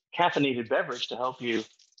is caffeinated beverage to help you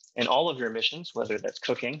in all of your missions, whether that's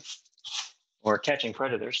cooking or catching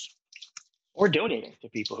predators or donating to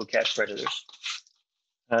people who catch predators.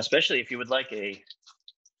 Especially if you would like a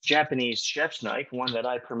Japanese chef's knife, one that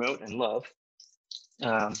I promote and love.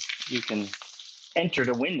 You can enter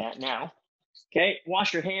to win that now. Okay,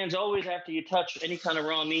 wash your hands always after you touch any kind of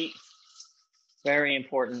raw meat. Very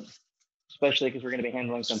important, especially because we're going to be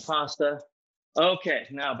handling some pasta. Okay,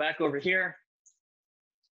 now back over here.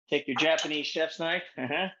 Take your Japanese chef's knife.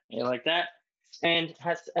 You like that? And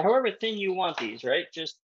however thin you want these, right?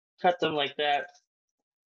 Just cut them like that.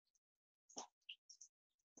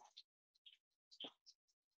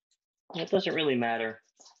 It doesn't really matter.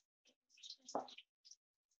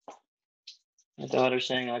 My daughter's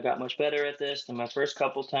saying I got much better at this than my first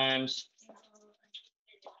couple times.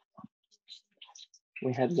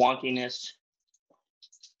 We had wonkiness.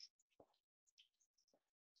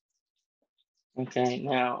 Okay,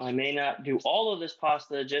 now I may not do all of this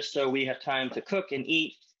pasta just so we have time to cook and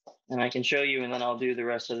eat, and I can show you, and then I'll do the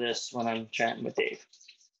rest of this when I'm chatting with Dave.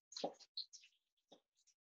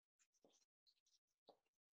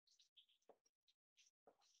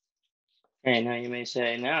 Okay, now you may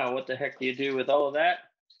say, now what the heck do you do with all of that?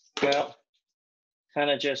 Well, kind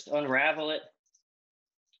of just unravel it.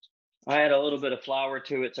 I add a little bit of flour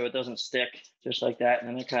to it so it doesn't stick, just like that,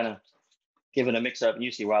 and then kind of give it a mix up, and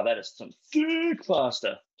you see, wow, that is some thick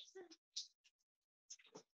pasta.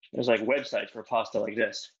 There's like websites for pasta like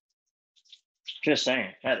this. Just saying,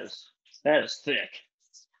 that is thick.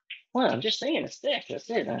 Well, I'm just saying it's thick. That's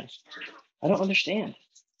it. I don't understand.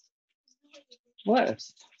 What?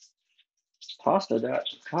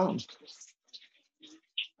 Pasta.com.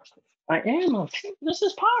 I am. Okay. This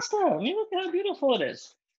is pasta. I mean, look how beautiful it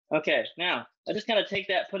is. Okay, now I just kind of take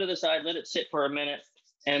that, put it aside, let it sit for a minute,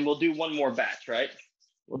 and we'll do one more batch, right?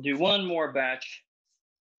 We'll do one more batch.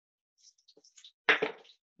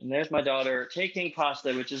 And there's my daughter taking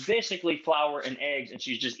pasta, which is basically flour and eggs, and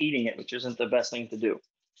she's just eating it, which isn't the best thing to do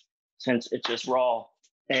since it's just raw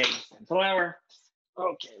eggs and flour.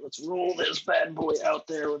 Okay, let's roll this bad boy out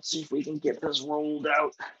there. Let's see if we can get this rolled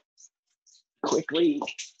out quickly.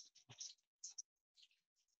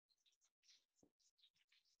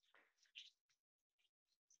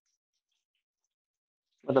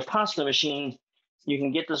 With a pasta machine, you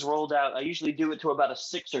can get this rolled out. I usually do it to about a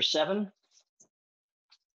 6 or 7.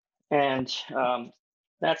 And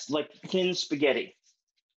that's like thin spaghetti.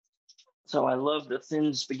 So I love the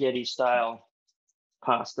thin spaghetti style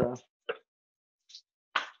pasta.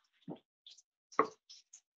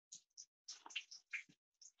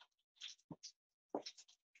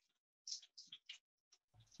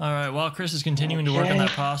 All right, while Chris is continuing to work on that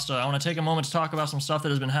pasta, I want to take a moment to talk about some stuff that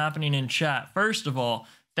has been happening in chat. First of all,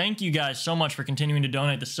 thank you guys so much for continuing to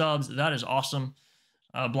donate the subs. That is awesome.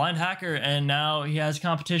 Blind Hacker, and now he has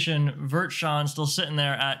competition. Vertshawn still sitting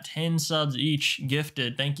there at 10 subs each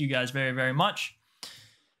gifted. Thank you guys very, very much.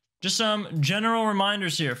 Just some general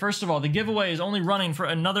reminders here. First of all, the giveaway is only running for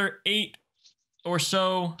another 8 or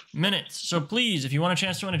so minutes. So please, if you want a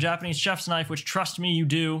chance to win a Japanese chef's knife, which trust me, you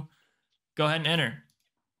do, go ahead and enter.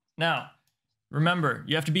 Now, remember,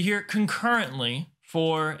 you have to be here concurrently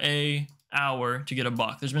for a hour to get a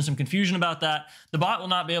buck. There's been some confusion about that. The bot will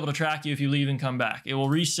not be able to track you if you leave and come back. It will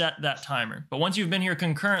reset that timer. But once you've been here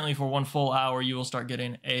concurrently for 1 full hour, you will start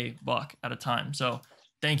getting a buck at a time. So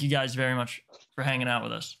thank you guys very much for hanging out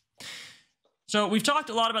with us. So we've talked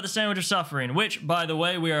a lot about the sandwich of suffering, which, by the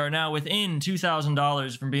way, we are now within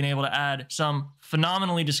 $2,000 from being able to add some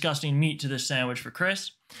phenomenally disgusting meat to this sandwich for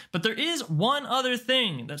Chris. But there is one other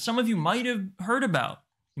thing that some of you might have heard about.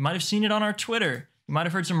 You might have seen it on our Twitter. You might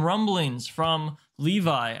have heard some rumblings from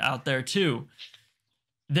Levi out there too.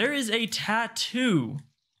 There is a tattoo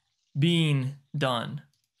being done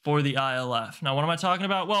for the ILF. Now, what am I talking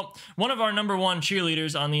about? Well, one of our #1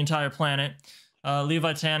 cheerleaders on the entire planet,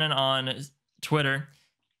 Levi Tannen on Twitter,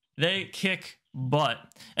 they kick butt.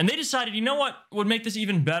 And they decided, you know what would make this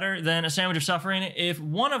even better than a sandwich of suffering? If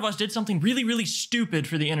one of us did something really, really stupid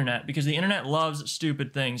for the internet, because the internet loves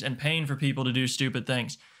stupid things and paying for people to do stupid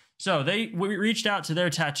things. So we reached out to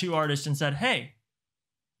their tattoo artist and said, hey,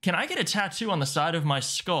 can I get a tattoo on the side of my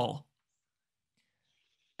skull?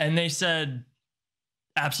 And they said,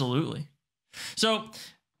 absolutely. So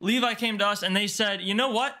Levi came to us and they said, you know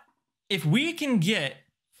what? If we can get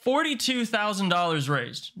 $42,000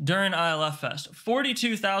 raised during ILFest,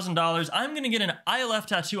 $42,000, I'm going to get an ILF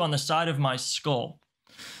tattoo on the side of my skull.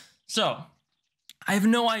 So I have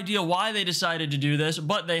no idea why they decided to do this,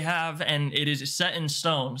 but they have, and it is set in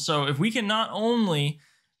stone. So if we can not only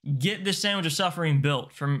get this sandwich of suffering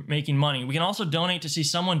built from making money, we can also donate to see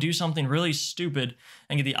someone do something really stupid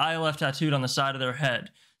and get the ILF tattooed on the side of their head.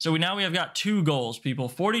 So now we have got 2 goals, people,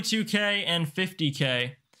 42K and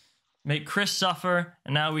 50K. Make Chris suffer,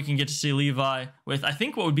 and now we can get to see Levi with, I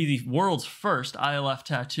think, what would be the world's first ILF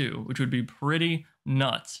tattoo, which would be pretty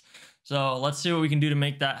nuts. So let's see what we can do to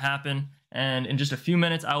make that happen. And in just a few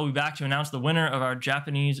minutes, I will be back to announce the winner of our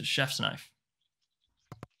Japanese chef's knife.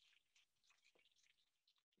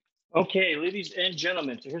 Okay, ladies and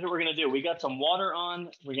gentlemen, so here's what we're going to do. We got some water on.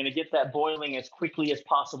 We're going to get that boiling as quickly as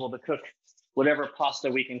possible to cook whatever pasta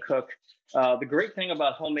we can cook. The great thing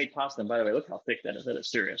about homemade pasta, and by the way, look how thick that is. That is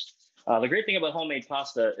serious. The great thing about homemade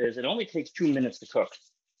pasta is it only takes 2 minutes to cook.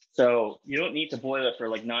 So you don't need to boil it for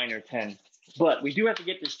like 9 or 10. But we do have to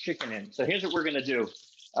get this chicken in. So here's what we're going to do.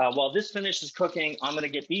 While this finishes cooking, I'm going to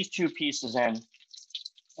get these 2 pieces in.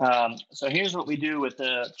 So here's what we do with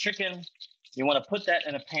the chicken. You want to put that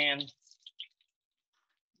in a pan.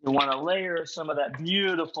 You want to layer some of that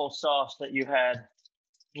beautiful sauce that you had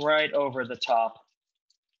right over the top.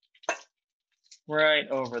 Right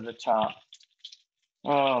over the top.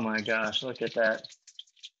 Oh my gosh, look at that.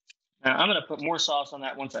 Now, I'm going to put more sauce on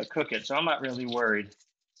that once I cook it, so I'm not really worried.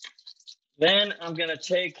 Then I'm going to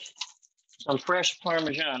take some fresh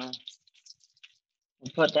parmesan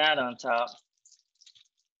and put that on top.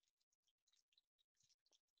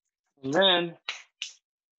 And then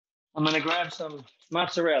I'm going to grab some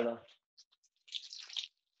mozzarella.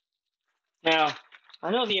 Now, I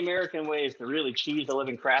know the American way is to really cheese the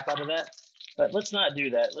living crap out of that, but let's not do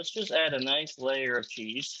that. Let's just add a nice layer of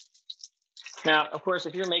cheese. Now, of course,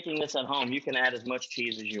 if you're making this at home, you can add as much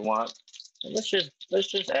cheese as you want. And let's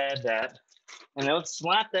just add that. And then let's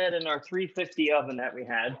slap that in our 350 oven that we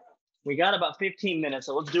had. We got about 15 minutes,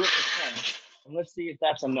 so let's do it for 10. And let's see if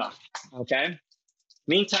that's enough, okay?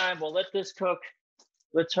 Meantime, we'll let this cook.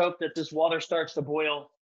 Let's hope that this water starts to boil.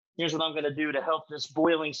 Here's what I'm going to do to help this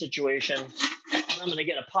boiling situation. I'm going to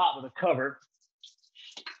get a pot with a cover.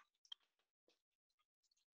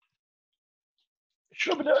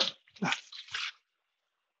 I'm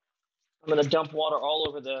going to dump water all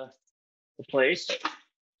over the place.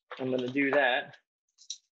 I'm going to do that.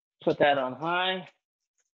 Put that on high.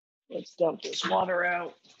 Let's dump this water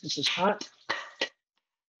out. This is hot.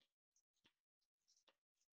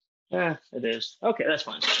 Yeah, it is. Okay, that's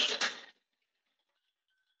fine.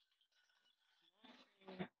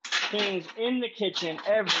 Things in the kitchen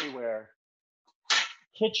everywhere.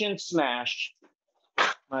 Kitchen smash.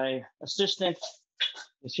 My assistant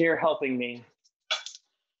is here helping me.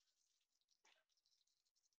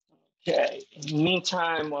 Okay, in the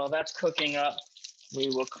meantime, while that's cooking up, we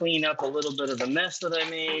will clean up a little bit of the mess that I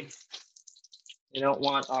made. We don't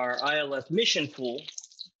want our ILF mission pool,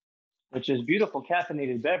 which is beautiful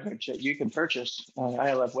caffeinated beverage that you can purchase on the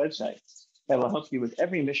ILF website. That will help you with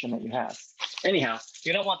every mission that you have. Anyhow,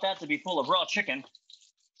 you don't want that to be full of raw chicken.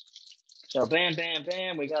 So bam, bam,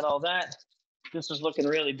 bam, we got all that. This is looking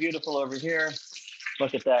really beautiful over here.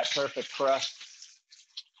 Look at that, perfect crust.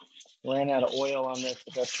 Ran out of oil on this,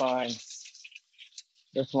 but that's fine.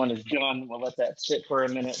 This one is done. We'll let that sit for a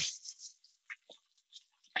minute.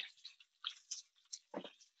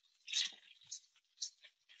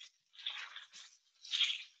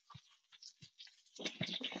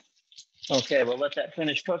 Okay, we'll let that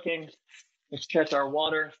finish cooking. Let's check our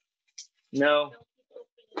water. No.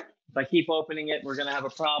 If I keep opening it, we're going to have a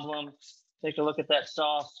problem. Take a look at that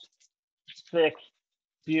sauce. It's thick,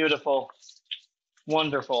 beautiful,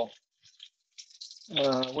 wonderful.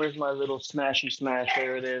 Where's my little smashy smash?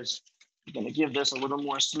 There it is. I'm going to give this a little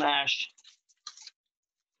more smash.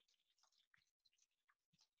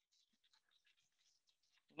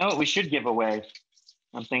 You know what we should give away?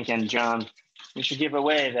 I'm thinking, John, we should give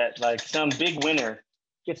away that, like, some big winner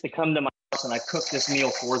gets to come to my house and I cook this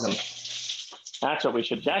meal for them. That's what we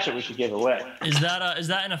should give away. Is that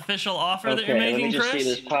an official offer that you're Okay, let making, me just Chris? see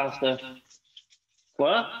this pasta.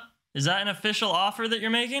 What? Is that an official offer that you're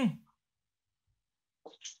making?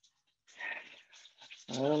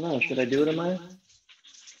 I don't know. Should I do it, Amaya?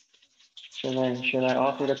 Should I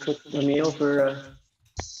offer to cook a meal for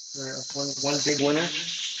one big winner?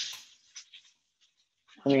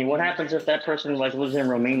 I mean, what happens if that person like lives in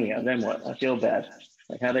Romania? Then what? I feel bad.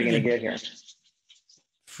 Like, how are they going to get here?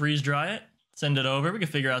 Freeze dry it, send it over. We can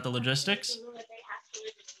figure out the logistics.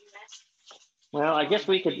 Well, I guess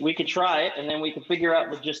we could try it, and then we could figure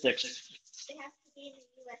out logistics.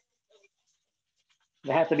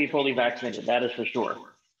 They have to be fully vaccinated. That is for sure.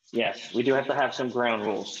 Yes, we do have to have some ground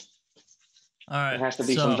rules. All right. There has to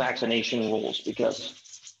be some vaccination rules because.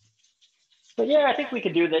 But yeah, I think we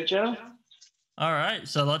could do that, Joe. All right,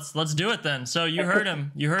 so let's do it then. So you heard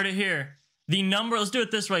him. You heard it here. Let's do it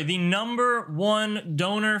this way. The #1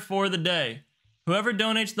 donor for the day. Whoever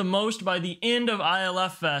donates the most by the end of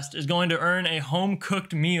ILFest is going to earn a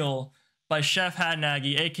home-cooked meal by Chef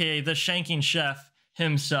Hadnagy, a.k.a. the Shanking Chef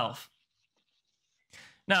himself.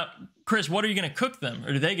 Now, Chris, what are you going to cook them,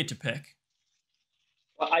 or do they get to pick?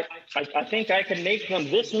 Well, I think I can make them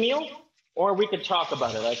this meal, or we could talk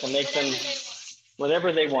about it. I can make them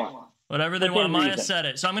whatever they want. Whatever they want. Amaya said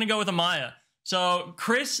it. So I'm going to go with Amaya. So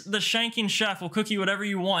Chris, the Shanking Chef, will cook you whatever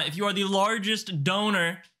you want if you are the largest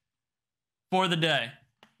donor for the day.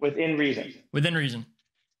 Within reason. Within reason.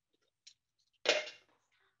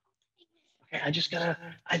 Okay, I just gotta.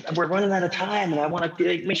 We're running out of time, and I want to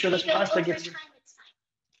make sure this pasta gets.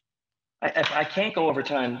 If I can't go over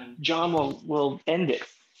time, John will end it.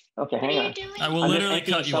 Okay, hang on. I will literally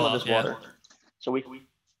cut you off. Water. So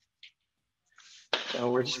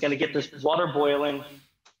we're just gonna get this water boiling.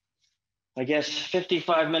 I guess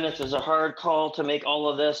 55 minutes is a hard call to make all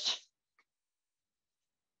of this.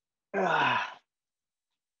 I'm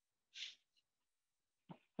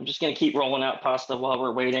just gonna keep rolling out pasta while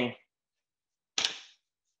we're waiting.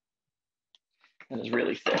 That is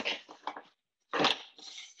really thick.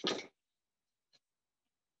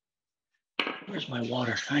 Where's my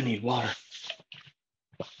water? I need water.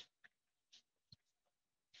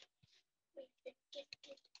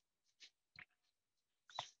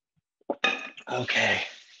 Okay.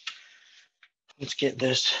 Let's get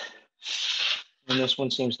this. And this one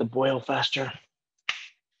seems to boil faster.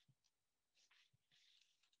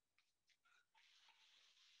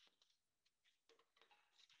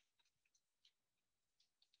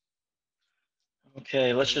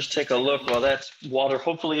 Okay, let's just take a look while that water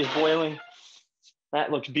hopefully is boiling. That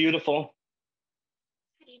looks beautiful.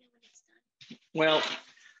 How do you know when it's done? Well,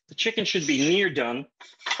 the chicken should be near done.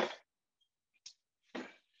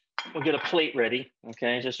 We'll get a plate ready,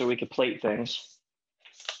 okay, just so we can plate things.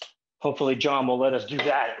 Hopefully John will let us do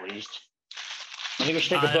that at least. I think we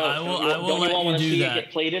should take a vote. I will let you do that. It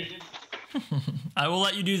get plated? I will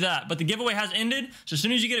let you do that. But the giveaway has ended. So as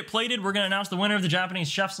soon as you get it plated, we're going to announce the winner of the Japanese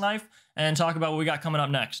chef's knife and talk about what we got coming up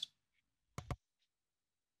next.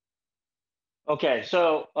 Okay,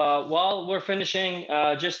 so while we're finishing,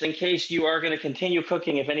 just in case you are going to continue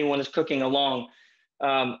cooking, if anyone is cooking along,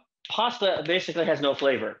 pasta basically has no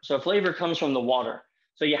flavor. So flavor comes from the water.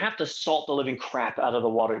 So you have to salt the living crap out of the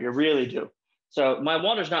water. You really do. So my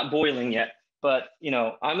water's not boiling yet, but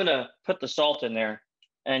I'm going to put the salt in there.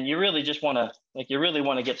 And you really just want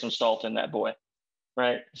to, get some salt in that boy,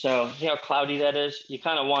 right? So see how cloudy that is? You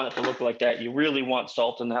kind of want it to look like that. You really want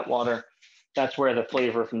salt in that water. That's where the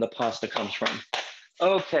flavor from the pasta comes from.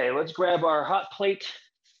 Okay, let's grab our hot plate.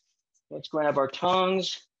 Let's grab our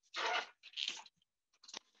tongs.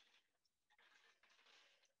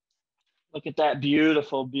 Look at that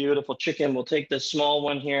beautiful, beautiful chicken. We'll take this small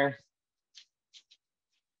one here.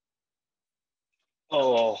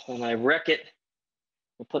 Oh, when I wreck it,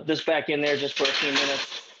 we'll put this back in there just for a few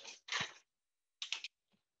minutes.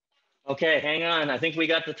 Okay, hang on. I think we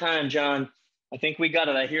got the time, John. I think we got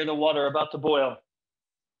it. I hear the water about to boil.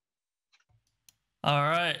 All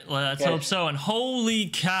right, let's hope so. And holy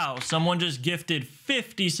cow, someone just gifted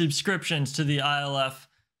 50 subscriptions to the ILF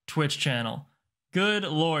Twitch channel. Good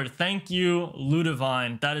Lord. Thank you,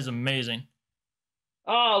 Ludivine. That is amazing.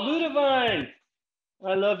 Oh, Ludivine.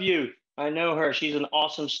 I love you. I know her. She's an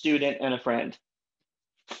awesome student and a friend.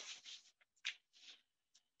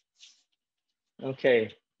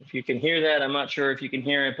 Okay. If you can hear that, I'm not sure if you can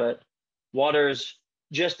hear it, but water's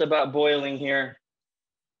just about boiling here.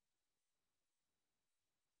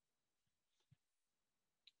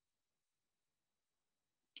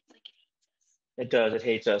 It does. It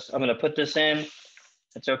hates us. I'm going to put this in.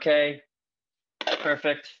 It's okay.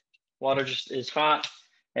 Perfect. Water just is hot.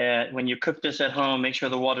 When you cook this at home, make sure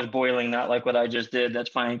the water's boiling, not like what I just did. That's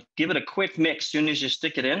fine. Give it a quick mix as soon as you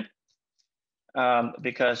stick it in,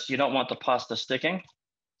 because you don't want the pasta sticking.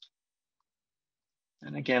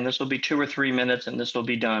 And again, this will be 2 or 3 minutes and this will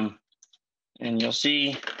be done. And you'll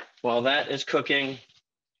see while that is cooking,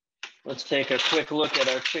 let's take a quick look at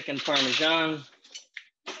our chicken parmesan.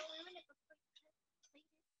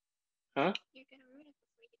 Huh?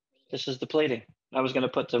 This is the plating. I was going to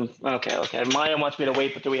put them. Okay. Maya wants me to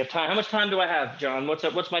wait, but do we have time? How much time do I have, John?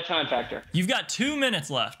 What's my time factor? You've got 2 minutes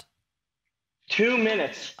left. 2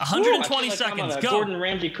 minutes. 120 Ooh, seconds. I'm on a Go. Gordon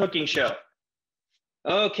Ramsay cooking show.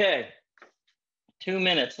 Okay. 2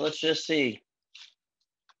 minutes. Let's just see.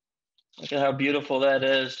 Look at how beautiful that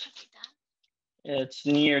is. It's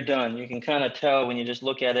near done. You can kind of tell when you just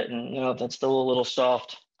look at it, and that's still a little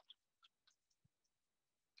soft.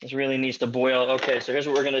 This really needs to boil. Okay, so here's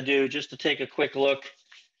what we're going to do just to take a quick look.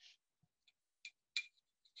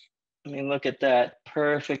 I mean, look at that.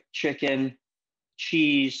 Perfect chicken,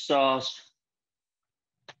 cheese, sauce.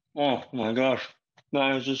 Oh, my gosh.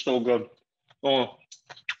 That is just so good. Oh,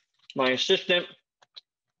 my assistant.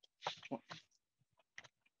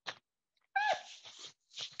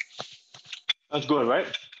 That's good, right?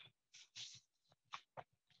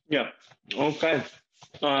 Yeah. Okay.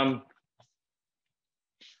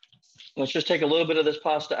 Let's just take a little bit of this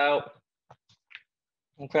pasta out.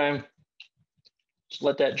 Okay. Just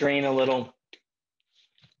let that drain a little.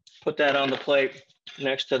 Put that on the plate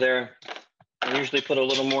next to there. I usually put a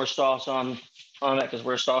little more sauce on it because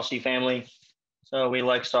we're a saucy family. So we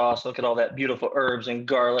like sauce. Look at all that beautiful herbs and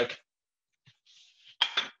garlic.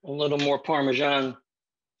 A little more Parmesan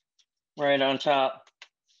right on top.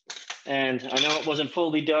 And I know it wasn't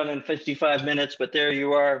fully done in 55 minutes, but there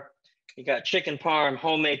you are. You got chicken parm,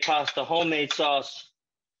 homemade pasta, homemade sauce,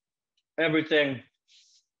 everything.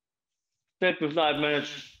 55 minutes.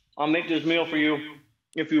 I'll make this meal for you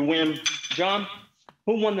if you win. John,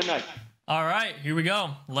 who won the night? All right, here we go.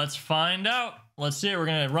 Let's find out. Let's see. We're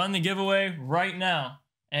going to run the giveaway right now.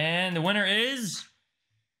 And the winner is...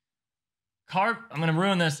 I'm going to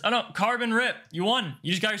ruin this. Oh, no. Carbon Rip. You won.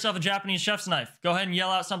 You just got yourself a Japanese chef's knife. Go ahead and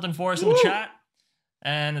yell out something for us in the chat.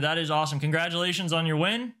 And that is awesome. Congratulations on your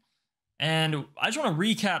win. And I just want to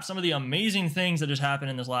recap some of the amazing things that just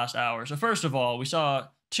happened in this last hour. So first of all, we saw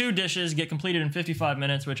 2 dishes get completed in 55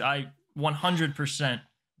 minutes, which I 100%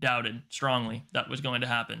 doubted strongly that was going to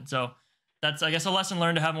happen. So that's, I guess, a lesson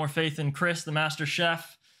learned to have more faith in Chris, the master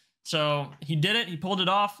chef. So he did it. He pulled it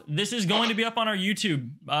off. This is going to be up on our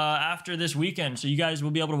YouTube after this weekend. So you guys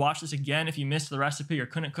will be able to watch this again if you missed the recipe or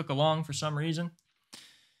couldn't cook along for some reason.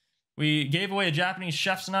 We gave away a Japanese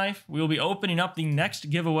chef's knife. We will be opening up the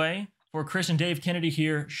next giveaway for Chris and Dave Kennedy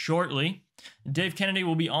here shortly. Dave Kennedy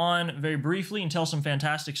will be on very briefly and tell some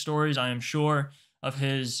fantastic stories, I am sure, of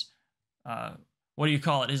his, what do you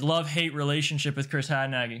call it? His love-hate relationship with Chris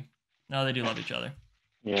Hadnagy. No, they do love each other.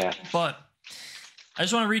 Yeah. But I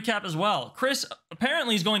just want to recap as well. Chris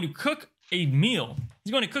apparently is going to cook a meal.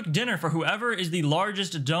 He's going to cook dinner for whoever is the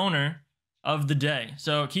largest donor of the day.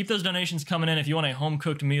 So keep those donations coming in if you want a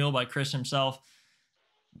home-cooked meal by Chris himself.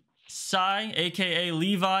 Sai, aka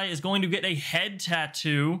Levi, is going to get a head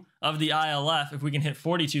tattoo of the ILF if we can hit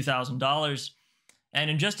 $42,000. And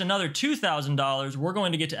in just another $2,000, we're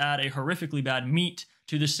going to get to add a horrifically bad meat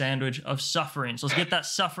to the sandwich of suffering. So let's get that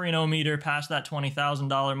suffering-o-meter past that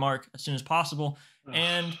 $20,000 mark as soon as possible.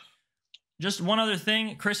 And just one other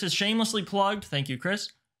thing, Chris has shamelessly plugged, thank you,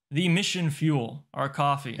 Chris, the Mission Fuel, our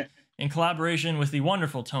coffee, in collaboration with the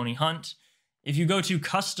wonderful Tony Hunt. If you go to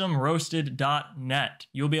customroasted.net,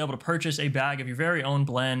 you'll be able to purchase a bag of your very own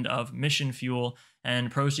blend of Mission Fuel,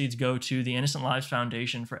 and proceeds go to the Innocent Lives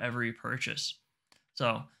Foundation for every purchase.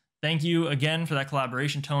 So thank you again for that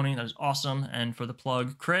collaboration, Tony. That was awesome. And for the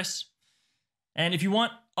plug, Chris. And if you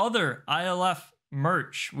want other ILF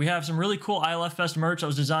merch, we have some really cool ILFest merch that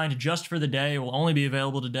was designed just for the day. It will only be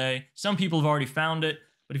available today. Some people have already found it,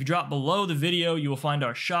 but if you drop below the video, you will find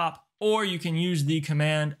our shop, or you can use the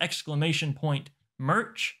command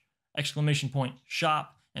 !merch,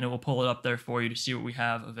 !shop, and it will pull it up there for you to see what we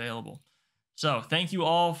have available. So thank you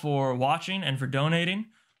all for watching and for donating.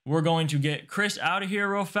 We're going to get Chris out of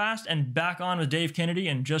here real fast and back on with Dave Kennedy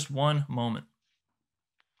in just one moment.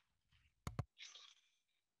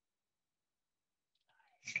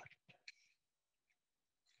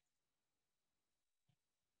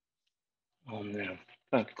 Oh man,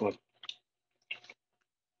 that's good.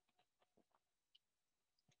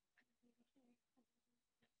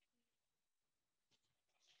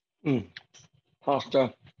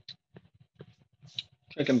 Pasta,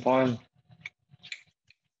 chicken parm.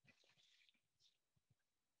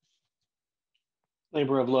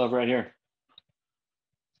 Labor of love right here.